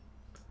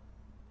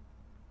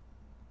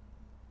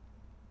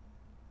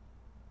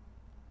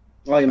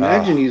 Well, I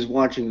imagine he's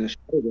watching the show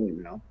right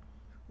now.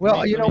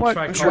 Well, you know what?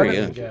 I'm sure he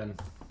is. Again.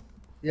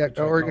 Yeah,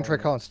 or you can try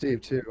calling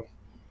Steve too.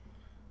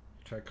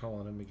 Try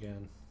calling him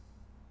again.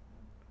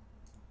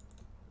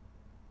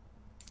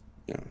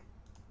 Yeah.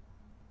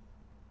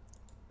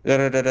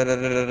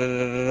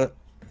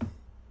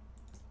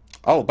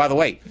 Oh, by the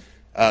way,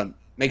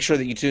 make sure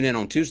that you tune in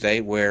on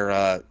Tuesday where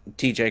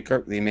TJ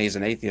Kirk, the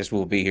Amazing Atheist,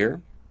 will be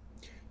here.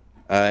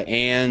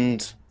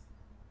 And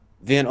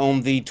then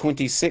on the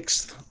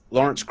 26th,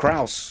 Lawrence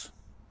Krauss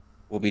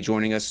will be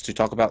joining us to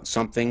talk about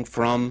something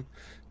from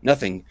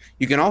nothing.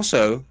 You can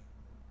also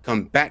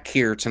come back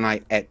here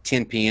tonight at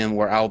 10 p.m.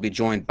 where I'll be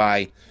joined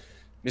by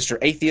Mr.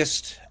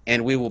 Atheist,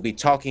 and we will be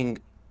talking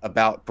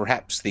about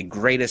perhaps the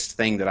greatest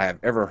thing that I have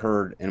ever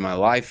heard in my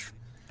life.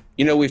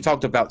 You know, we've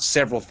talked about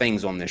several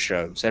things on this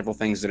show, several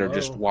things that are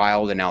just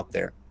wild and out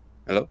there.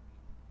 Hello?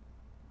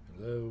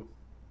 Though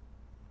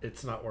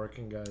it's not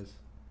working, guys.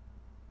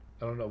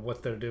 I don't know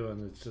what they're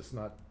doing. It's just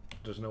not.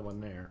 There's no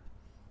one there.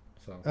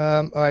 So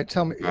All right,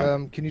 tell me.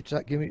 Can you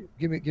give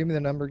me the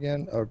number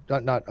again? Or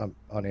not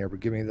on air, but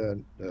give me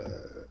the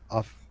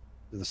off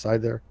to the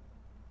side there.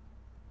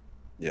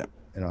 Yeah.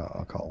 And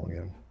I'll call him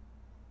again.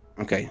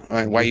 Okay. All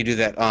right. While you do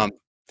that,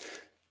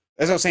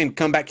 as I was saying,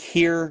 come back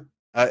here.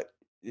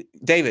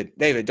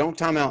 David, don't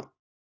time out.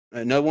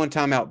 No one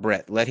time out,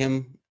 Brett. Let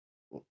him.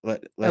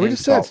 Let we him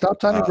just talk. said stop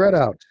timing Brett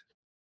out.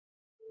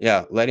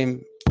 Yeah. Let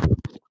him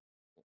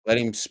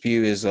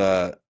spew his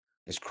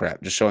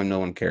crap. Just show him no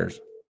one cares.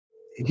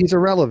 He's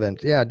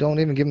irrelevant. Yeah, don't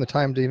even give him the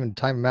time to even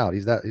time him out.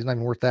 He's not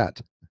even worth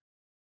that.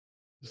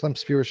 Just let him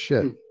spew his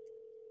shit.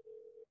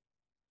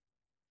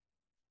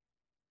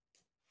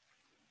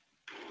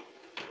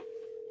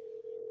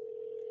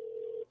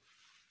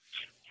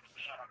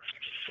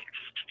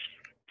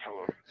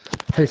 Hello.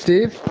 Hey,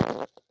 Steve.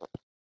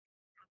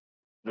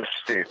 This is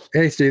Steve.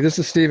 Hey, Steve. This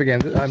is Steve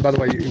again. And by the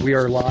way, we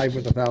are live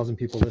with 1,000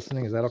 people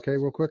listening. Is that okay?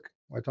 Real quick,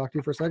 will I talk to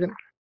you for a second?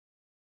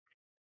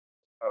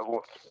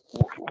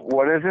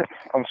 What is it?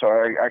 I'm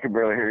sorry, I can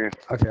barely hear you.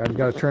 Okay, I've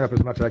got to turn up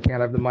as much as I can.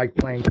 I have the mic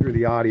playing through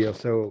the audio,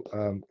 so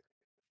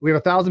we have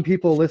 1,000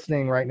 people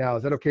listening right now.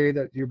 Is that okay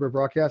that you're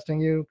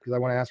broadcasting you? Because I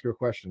want to ask you a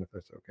question, if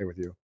that's okay with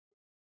you.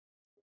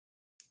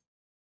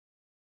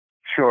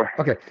 Sure.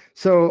 Okay,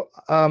 so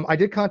I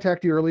did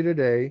contact you early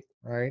today,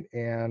 right?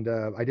 And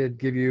I did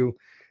give you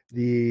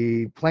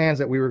the plans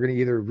that we were going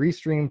to either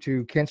restream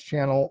to Kent's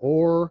channel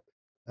or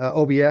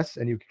OBS,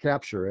 and you could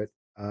capture it.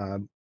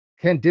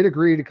 Kent did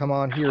agree to come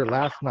on here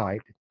last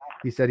night.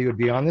 He said he would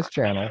be on this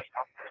channel,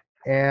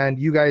 and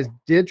you guys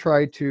did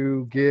try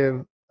to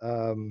give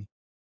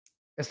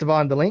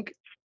Esteban the link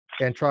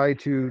and try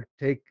to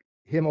take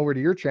him over to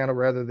your channel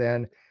rather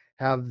than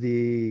have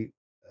the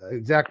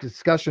exact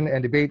discussion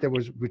and debate that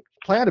was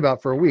planned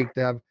about for a week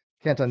to have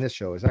Kent on this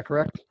show. Is that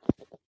correct?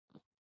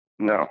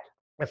 No.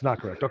 That's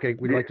not correct. Okay,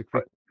 we'd like to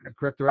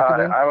correct the record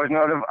then. I was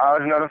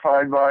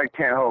notified by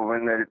Kent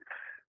Hovind that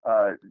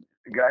a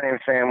guy named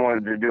Sam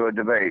wanted to do a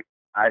debate.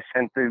 I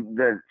sent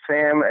the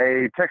Sam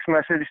a text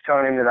message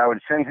telling him that I would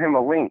send him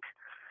a link.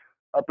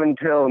 Up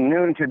until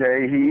noon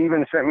today, he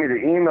even sent me the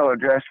email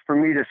address for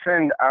me to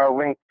send our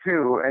link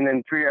to, and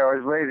then 3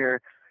 hours later,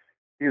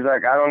 he's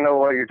like, I don't know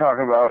what you're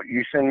talking about.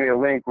 You send me a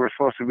link. We're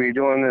supposed to be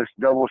doing this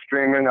double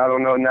streaming. I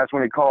don't know. And that's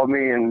when he called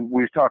me and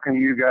we was talking to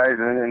you guys.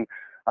 And then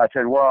I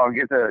said, well, I'll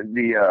get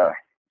the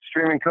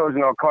streaming codes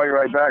and I'll call you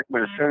right back.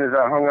 But as soon as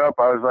I hung up,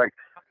 I was like,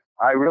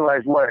 I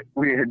realized what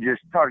we had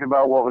just talked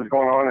about, what was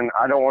going on, and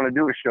I don't want to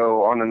do a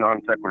show on the Non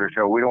Sequitur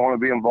show. We don't want to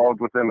be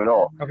involved with them at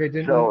all. Okay,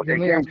 so it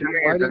came to me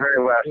at the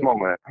very last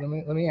moment.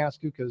 Let me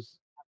ask you, because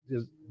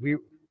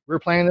we're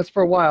planning this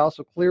for a while,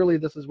 so clearly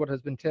this is what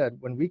has been said.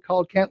 When we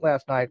called Kent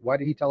last night, why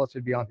did he tell us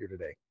he'd be on here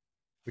today?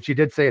 Which he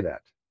did say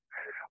that.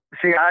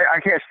 See, I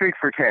can't speak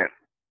for Kent.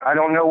 I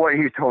don't know what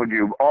he told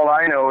you. All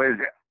I know is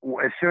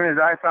as soon as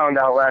I found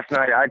out last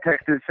night, I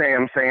texted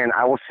Sam saying,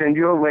 I will send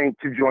you a link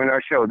to join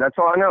our show. That's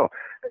all I know.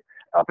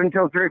 Up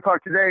until 3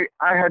 o'clock today,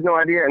 I had no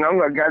idea, and I'm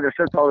the guy that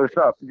sets all this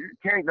up.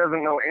 Kent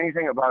doesn't know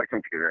anything about a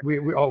computer. We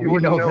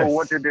know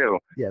what to do.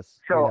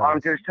 Yes. So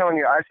I'm just telling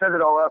you, I set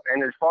it all up,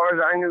 and as far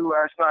as I knew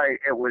last night,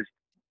 it was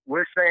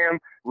with Sam.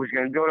 Was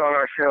going to do it on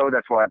our show.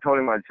 That's why I told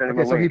him I'd send him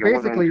a link. So he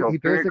basically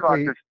 3 o'clock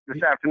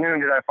this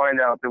afternoon did I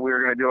find out that we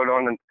were going to do it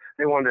on, and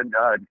they wanted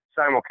to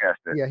simulcast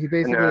it. Yeah, he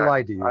basically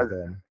lied to you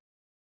then.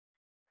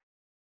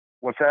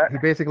 What's that? He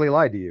basically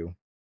lied to you.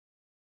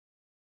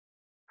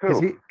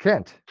 Who?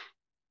 Kent.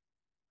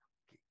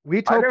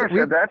 I never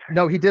said that.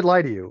 No, he did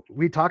lie to you.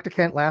 We talked to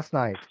Kent last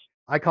night.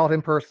 I called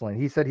him personally.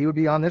 He said he would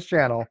be on this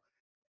channel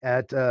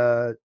at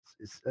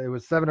it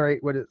was 7 or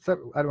 8. I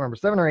don't remember,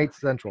 7 or 8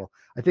 Central.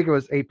 I think it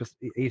was 8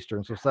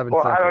 Eastern, so 7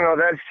 Well, Central. I don't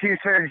know.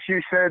 She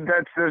said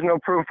there's no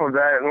proof of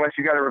that unless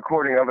you got a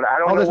recording of it. I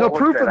don't know. There's no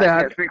proof of that.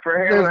 I can't speak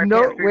for him. There's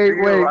no wait.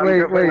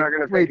 I'm not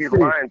going to think he's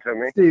lying to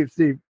me.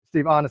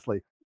 Steve,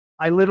 honestly,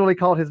 I literally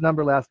called his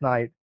number last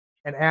night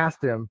and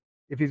asked him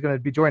if he's going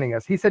to be joining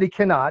us. He said he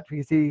cannot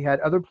because he had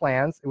other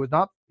plans. It was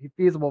not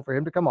feasible for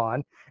him to come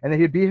on, and that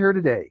he'd be here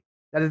today.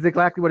 That is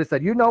exactly what he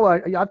said. You know,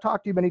 I've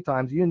talked to you many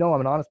times. You know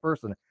I'm an honest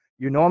person.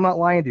 You know I'm not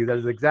lying to you. That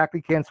is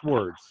exactly Kent's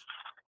words.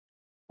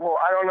 Well,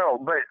 I don't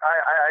know, but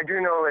I do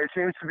know it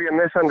seems to be a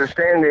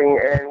misunderstanding,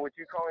 and with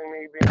you calling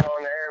me being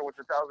on the air with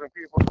 1,000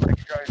 people, it's like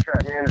you're trying to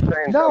trap me into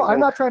saying something. No,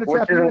 I'm not trying to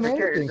trap you into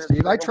anything,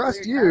 Steve. I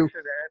trust you.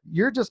 Accident.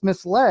 You're just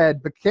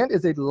misled, but Kent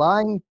is a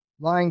lying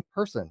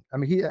person. I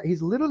mean,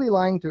 he's literally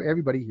lying to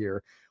everybody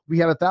here. We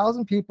have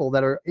 1,000 people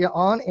that are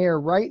on air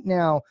right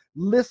now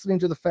listening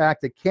to the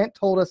fact that Kent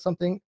told us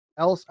something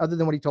else other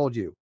than what he told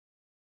you.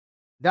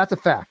 That's a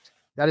fact.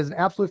 That is an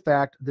absolute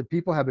fact that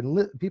people have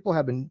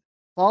been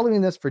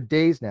following this for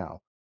days now.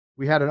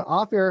 We had an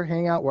off-air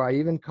hangout where I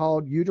even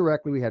called you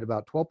directly. We had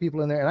about 12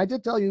 people in there, and I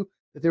did tell you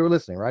that they were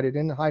listening, right? I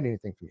didn't hide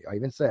anything from you. I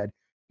even said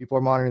people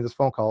are monitoring this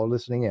phone call or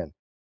listening in.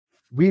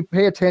 We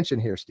pay attention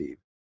here, Steve.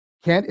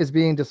 Kent is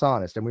being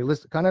dishonest, and we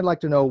kind of like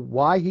to know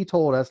why he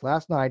told us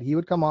last night he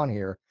would come on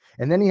here,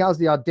 and then he has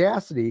the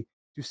audacity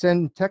to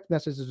send text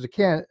messages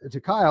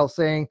to Kyle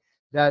saying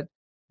that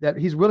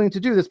he's willing to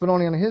do this, but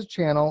only on his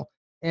channel.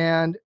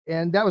 And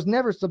that was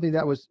never something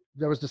that was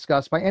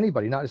discussed by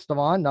anybody, not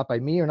Estevan, not by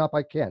me, or not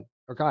by Ken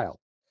or Kyle.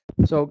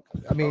 So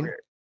I mean,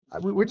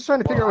 we're just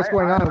trying to figure out what's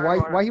going on, and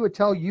why he would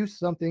tell you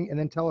something and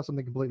then tell us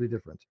something completely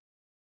different.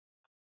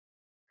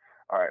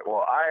 All right.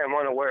 Well, I am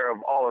unaware of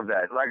all of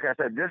that. Like I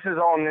said, this is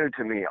all new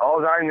to me.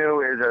 All I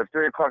knew is at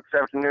 3 o'clock this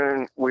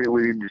afternoon, we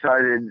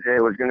decided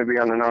it was going to be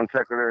on the non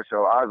sequitur.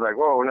 So I was like,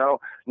 whoa, no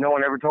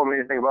one ever told me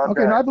anything about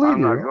that. Okay, no, I believe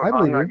you.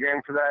 I'm not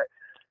game for that.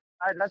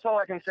 That's all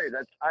I can say.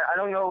 I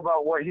don't know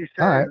about what he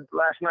said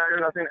last night or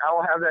nothing. I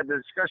will have that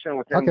discussion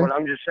with him, but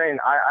I'm just saying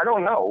I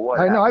don't know what.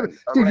 I know.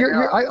 Steve,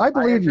 I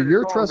believe you.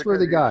 You're a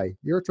trustworthy guy.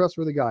 You're a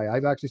trustworthy guy.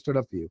 I've actually stood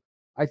up for you.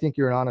 I think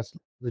you're an honest,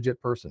 legit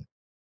person.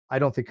 I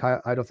don't think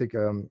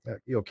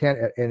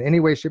Ken in any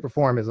way, shape, or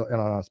form is an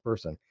honest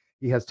person.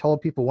 He has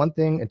told people one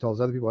thing and tells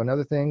other people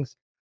another things.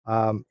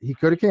 He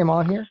could have came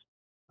on here.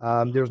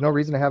 There was no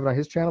reason to have it on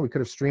his channel. We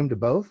could have streamed to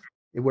both.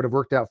 It would have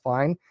worked out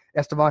fine.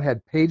 Estevan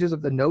had pages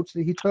of the notes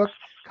that he took.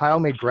 Kyle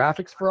made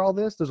graphics for all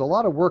this. There's a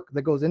lot of work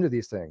that goes into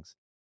these things.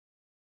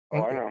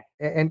 And, I know.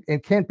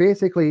 And Ken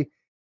basically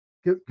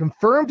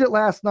confirmed it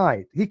last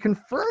night. He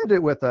confirmed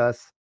it with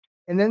us.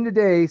 And then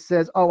today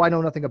says, "Oh, I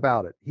know nothing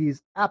about it."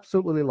 He's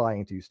absolutely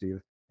lying to you,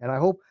 Steve. And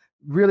I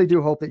really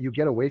do hope that you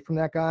get away from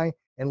that guy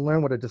and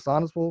learn what a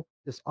dishonorable,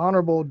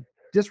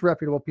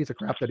 disreputable piece of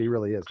crap that he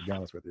really is, to be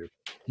honest with you.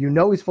 You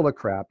know he's full of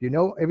crap. You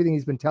know everything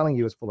he's been telling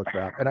you is full of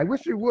crap. And I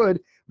wish you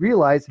would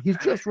realize he's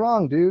just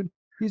wrong, dude.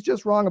 He's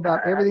just wrong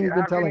about everything he's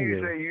been telling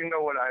you. Say you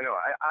know what I know.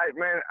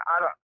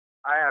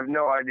 I have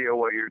no idea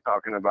what you're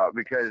talking about,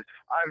 because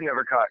I've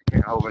never caught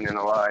Ken Hovind in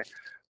a lie.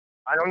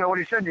 I don't know what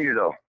he said to you,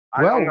 though.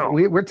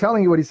 We're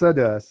telling you what he said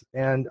to us,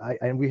 and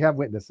we have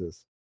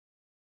witnesses.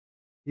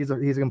 He's a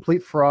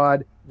complete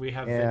fraud. We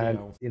have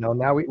video. You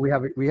now we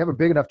have a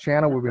big enough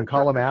channel where we can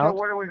call him out. So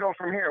where do we go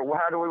from here?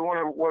 How do we want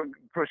to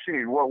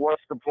proceed?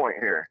 What's the point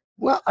here?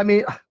 Well, I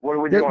mean, what are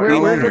we doing? Where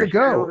are we going to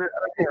go?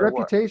 His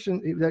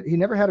reputation, that he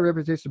never had a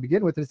reputation to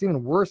begin with. It's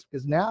even worse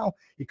because now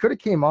he could have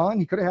came on,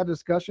 he could have had a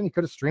discussion, he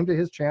could have streamed to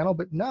his channel,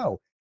 but no,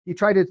 he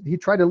tried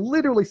to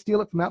literally steal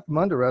it from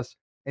under us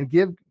and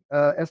give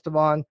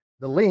Estevan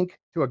the link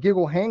to a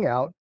Giggle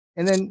Hangout,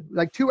 and then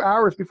like 2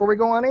 hours before we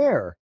go on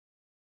air.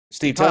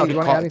 Steve, tell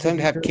him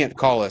to have Kent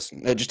call us.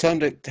 Just tell him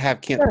to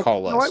have Kent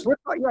call us.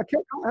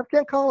 Have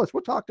Kent call us.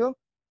 We'll talk to him.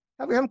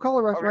 Have him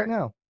call us right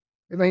now.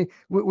 I mean,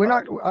 we're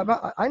not.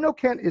 I know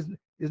Kent is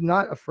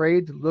not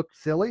afraid to look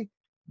silly,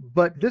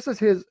 but this is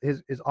his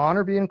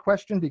honor being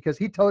questioned, because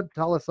he told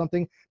us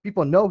something.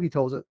 People know he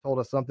told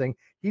us something.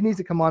 He needs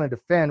to come on and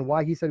defend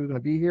why he said he was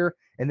going to be here,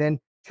 and then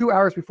 2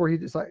 hours before he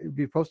decided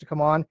be supposed to come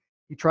on,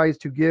 he tries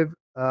to give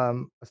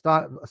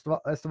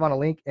Estevan a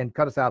link and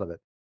cut us out of it.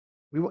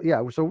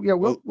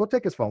 We'll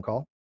take his phone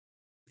call.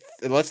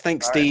 Let's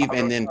thank Steve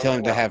and then tell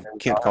him to have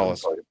Kent call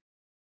us.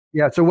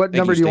 Yeah. So what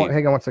number do you want?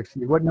 Hang on 1 second,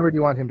 Steve. What number do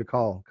you want him to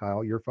call,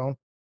 Kyle? Your phone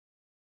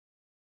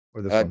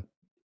or this one?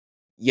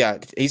 Yeah,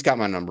 he's got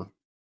my number.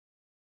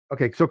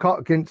 Okay. So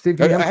Steve?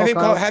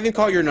 Have him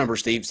call your number,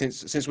 Steve.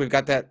 Since we've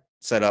got that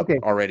set up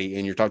already,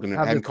 and you're talking to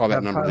have him call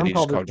that number that he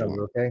just called you on.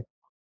 Okay.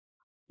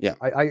 Yeah.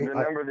 The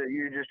number that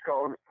you just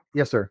called.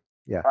 Yes, sir.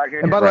 Yeah.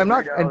 And by the way, I'm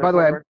not. And by the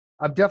way,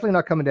 I'm definitely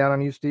not coming down on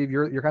you, Steve.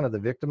 You're kind of the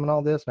victim in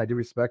all this, and I do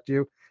respect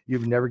you.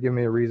 You've never given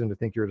me a reason to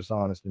think you're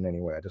dishonest in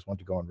any way. I just want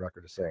to go on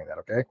record as saying that.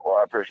 Okay. Well,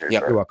 I appreciate it. Yeah,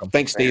 you're welcome.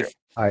 Thanks, Steve.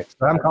 All right.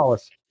 So I'm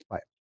Collis. Bye.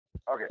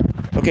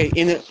 Okay.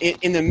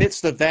 In the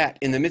midst of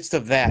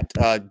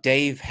that,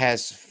 Dave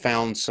has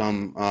found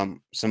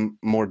some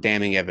more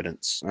damning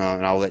evidence,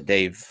 and I'll let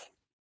Dave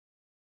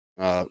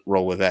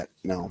roll with that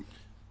now.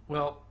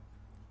 Well,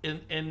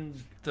 in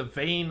the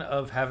vein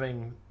of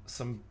having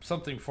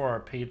something for our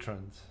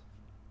patrons,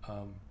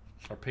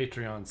 our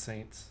Patreon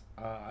saints,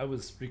 I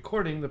was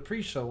recording the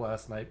pre-show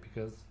last night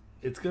because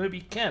it's going to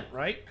be Kent,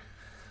 right?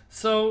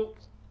 So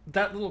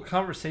that little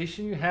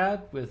conversation you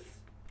had with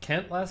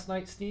Kent last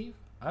night, Steve,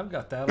 I've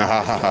got that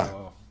on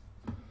video.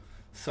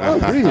 So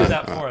I'll do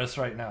that for us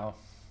right now.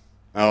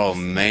 Oh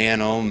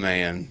man, oh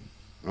man.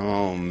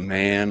 Oh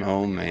man,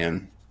 oh man.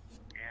 And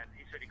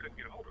he said he couldn't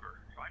get a hold of her,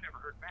 so I never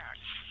heard back.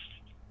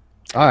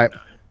 All right.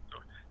 So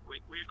we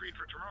agreed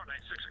for tomorrow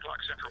night, 6 o'clock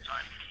Central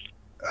Time.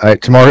 All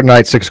right, tomorrow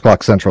night, 6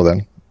 o'clock Central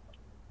then.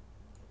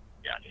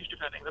 Yeah, he's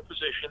defending the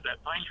position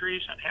that pine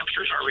trees and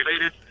hamsters are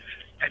related,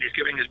 and he's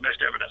giving his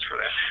best evidence for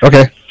that.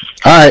 Okay.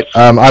 All right.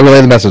 I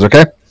relay the message,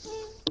 okay?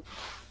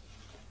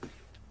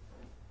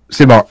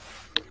 See you tomorrow.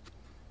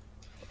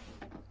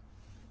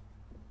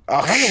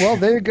 Well,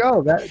 there you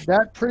go.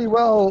 That pretty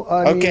well.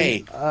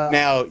 Okay.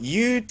 Now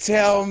you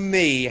tell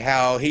me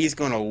how he's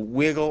going to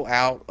wiggle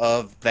out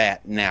of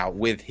that now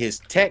with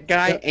his tech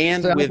guy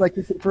and with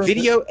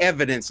video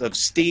evidence of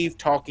Steve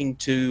talking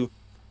to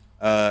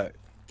Kent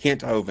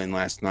Hovind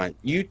last night.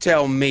 You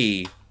tell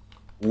me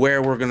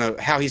where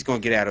how he's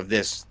going to get out of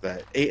this.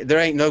 There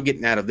ain't no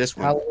getting out of this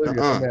one.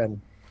 Hallelujah.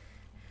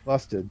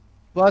 Busted.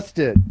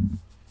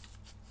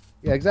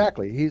 Yeah,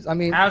 exactly.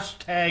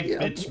 Hashtag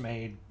bitch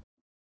made.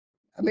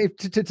 I mean,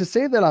 to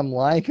say that I'm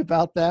lying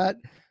about that.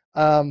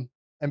 And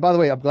by the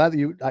way, I'm glad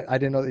that I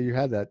didn't know that you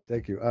had that.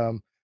 Thank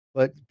you.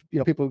 But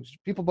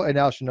people by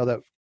now should know that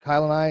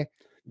Kyle and I,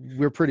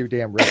 we're pretty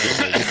damn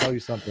reputable. If we tell you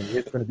something,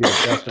 it's going to be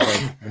the best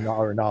of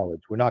our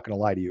knowledge. We're not going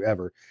to lie to you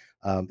ever.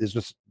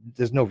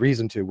 There's no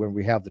reason to when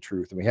we have the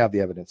truth and we have the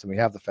evidence and we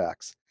have the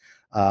facts.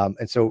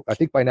 And so I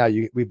think by now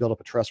we build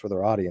up a trust with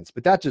our audience.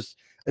 But that just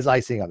is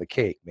icing on the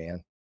cake,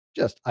 man.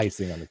 Just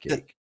icing on the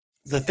cake.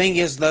 The thing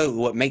is, though,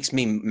 what makes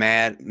me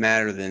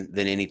madder than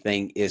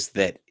anything is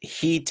that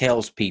he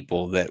tells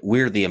people that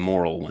we're the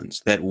immoral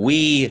ones, that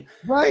we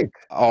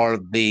are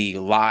the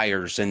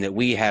liars, and that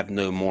we have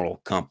no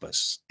moral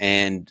compass.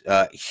 And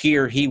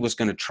here he was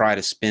going to try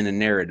to spin a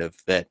narrative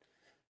that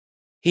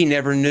he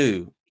never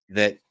knew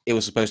that it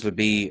was supposed to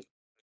be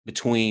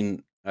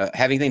between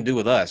having anything to do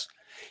with us.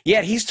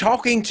 Yet he's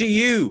talking to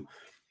you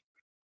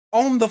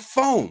on the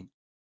phone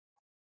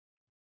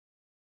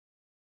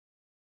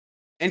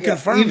and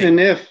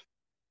confirming.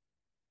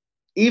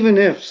 Even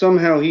if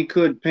somehow he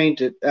could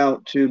paint it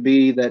out to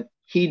be that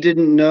he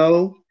didn't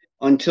know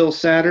until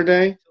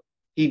Saturday,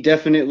 he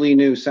definitely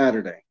knew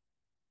Saturday.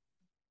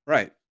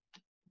 Right.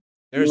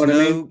 There's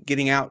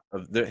getting out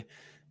of the.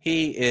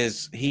 He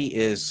is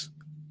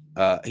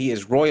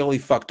royally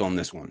fucked on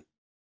this one.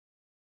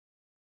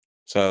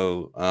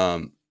 So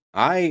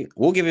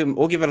we'll give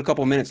it a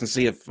couple of minutes and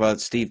see if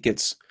Steve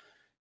gets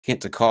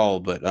Kent to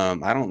call, but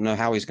I don't know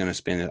how he's going to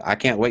spin it. I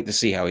can't wait to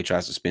see how he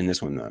tries to spin this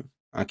one, though.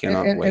 I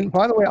cannot wait. And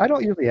by the way, I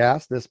don't usually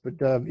ask this, but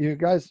you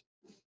guys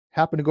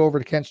happen to go over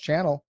to Kent's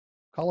channel,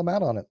 call him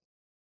out on it.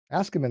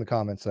 Ask him in the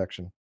comment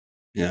section.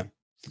 Yeah.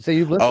 Say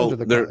you've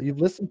listened you've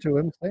listened to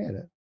him saying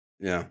it.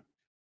 Yeah.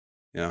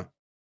 Yeah.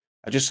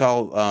 I just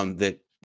saw that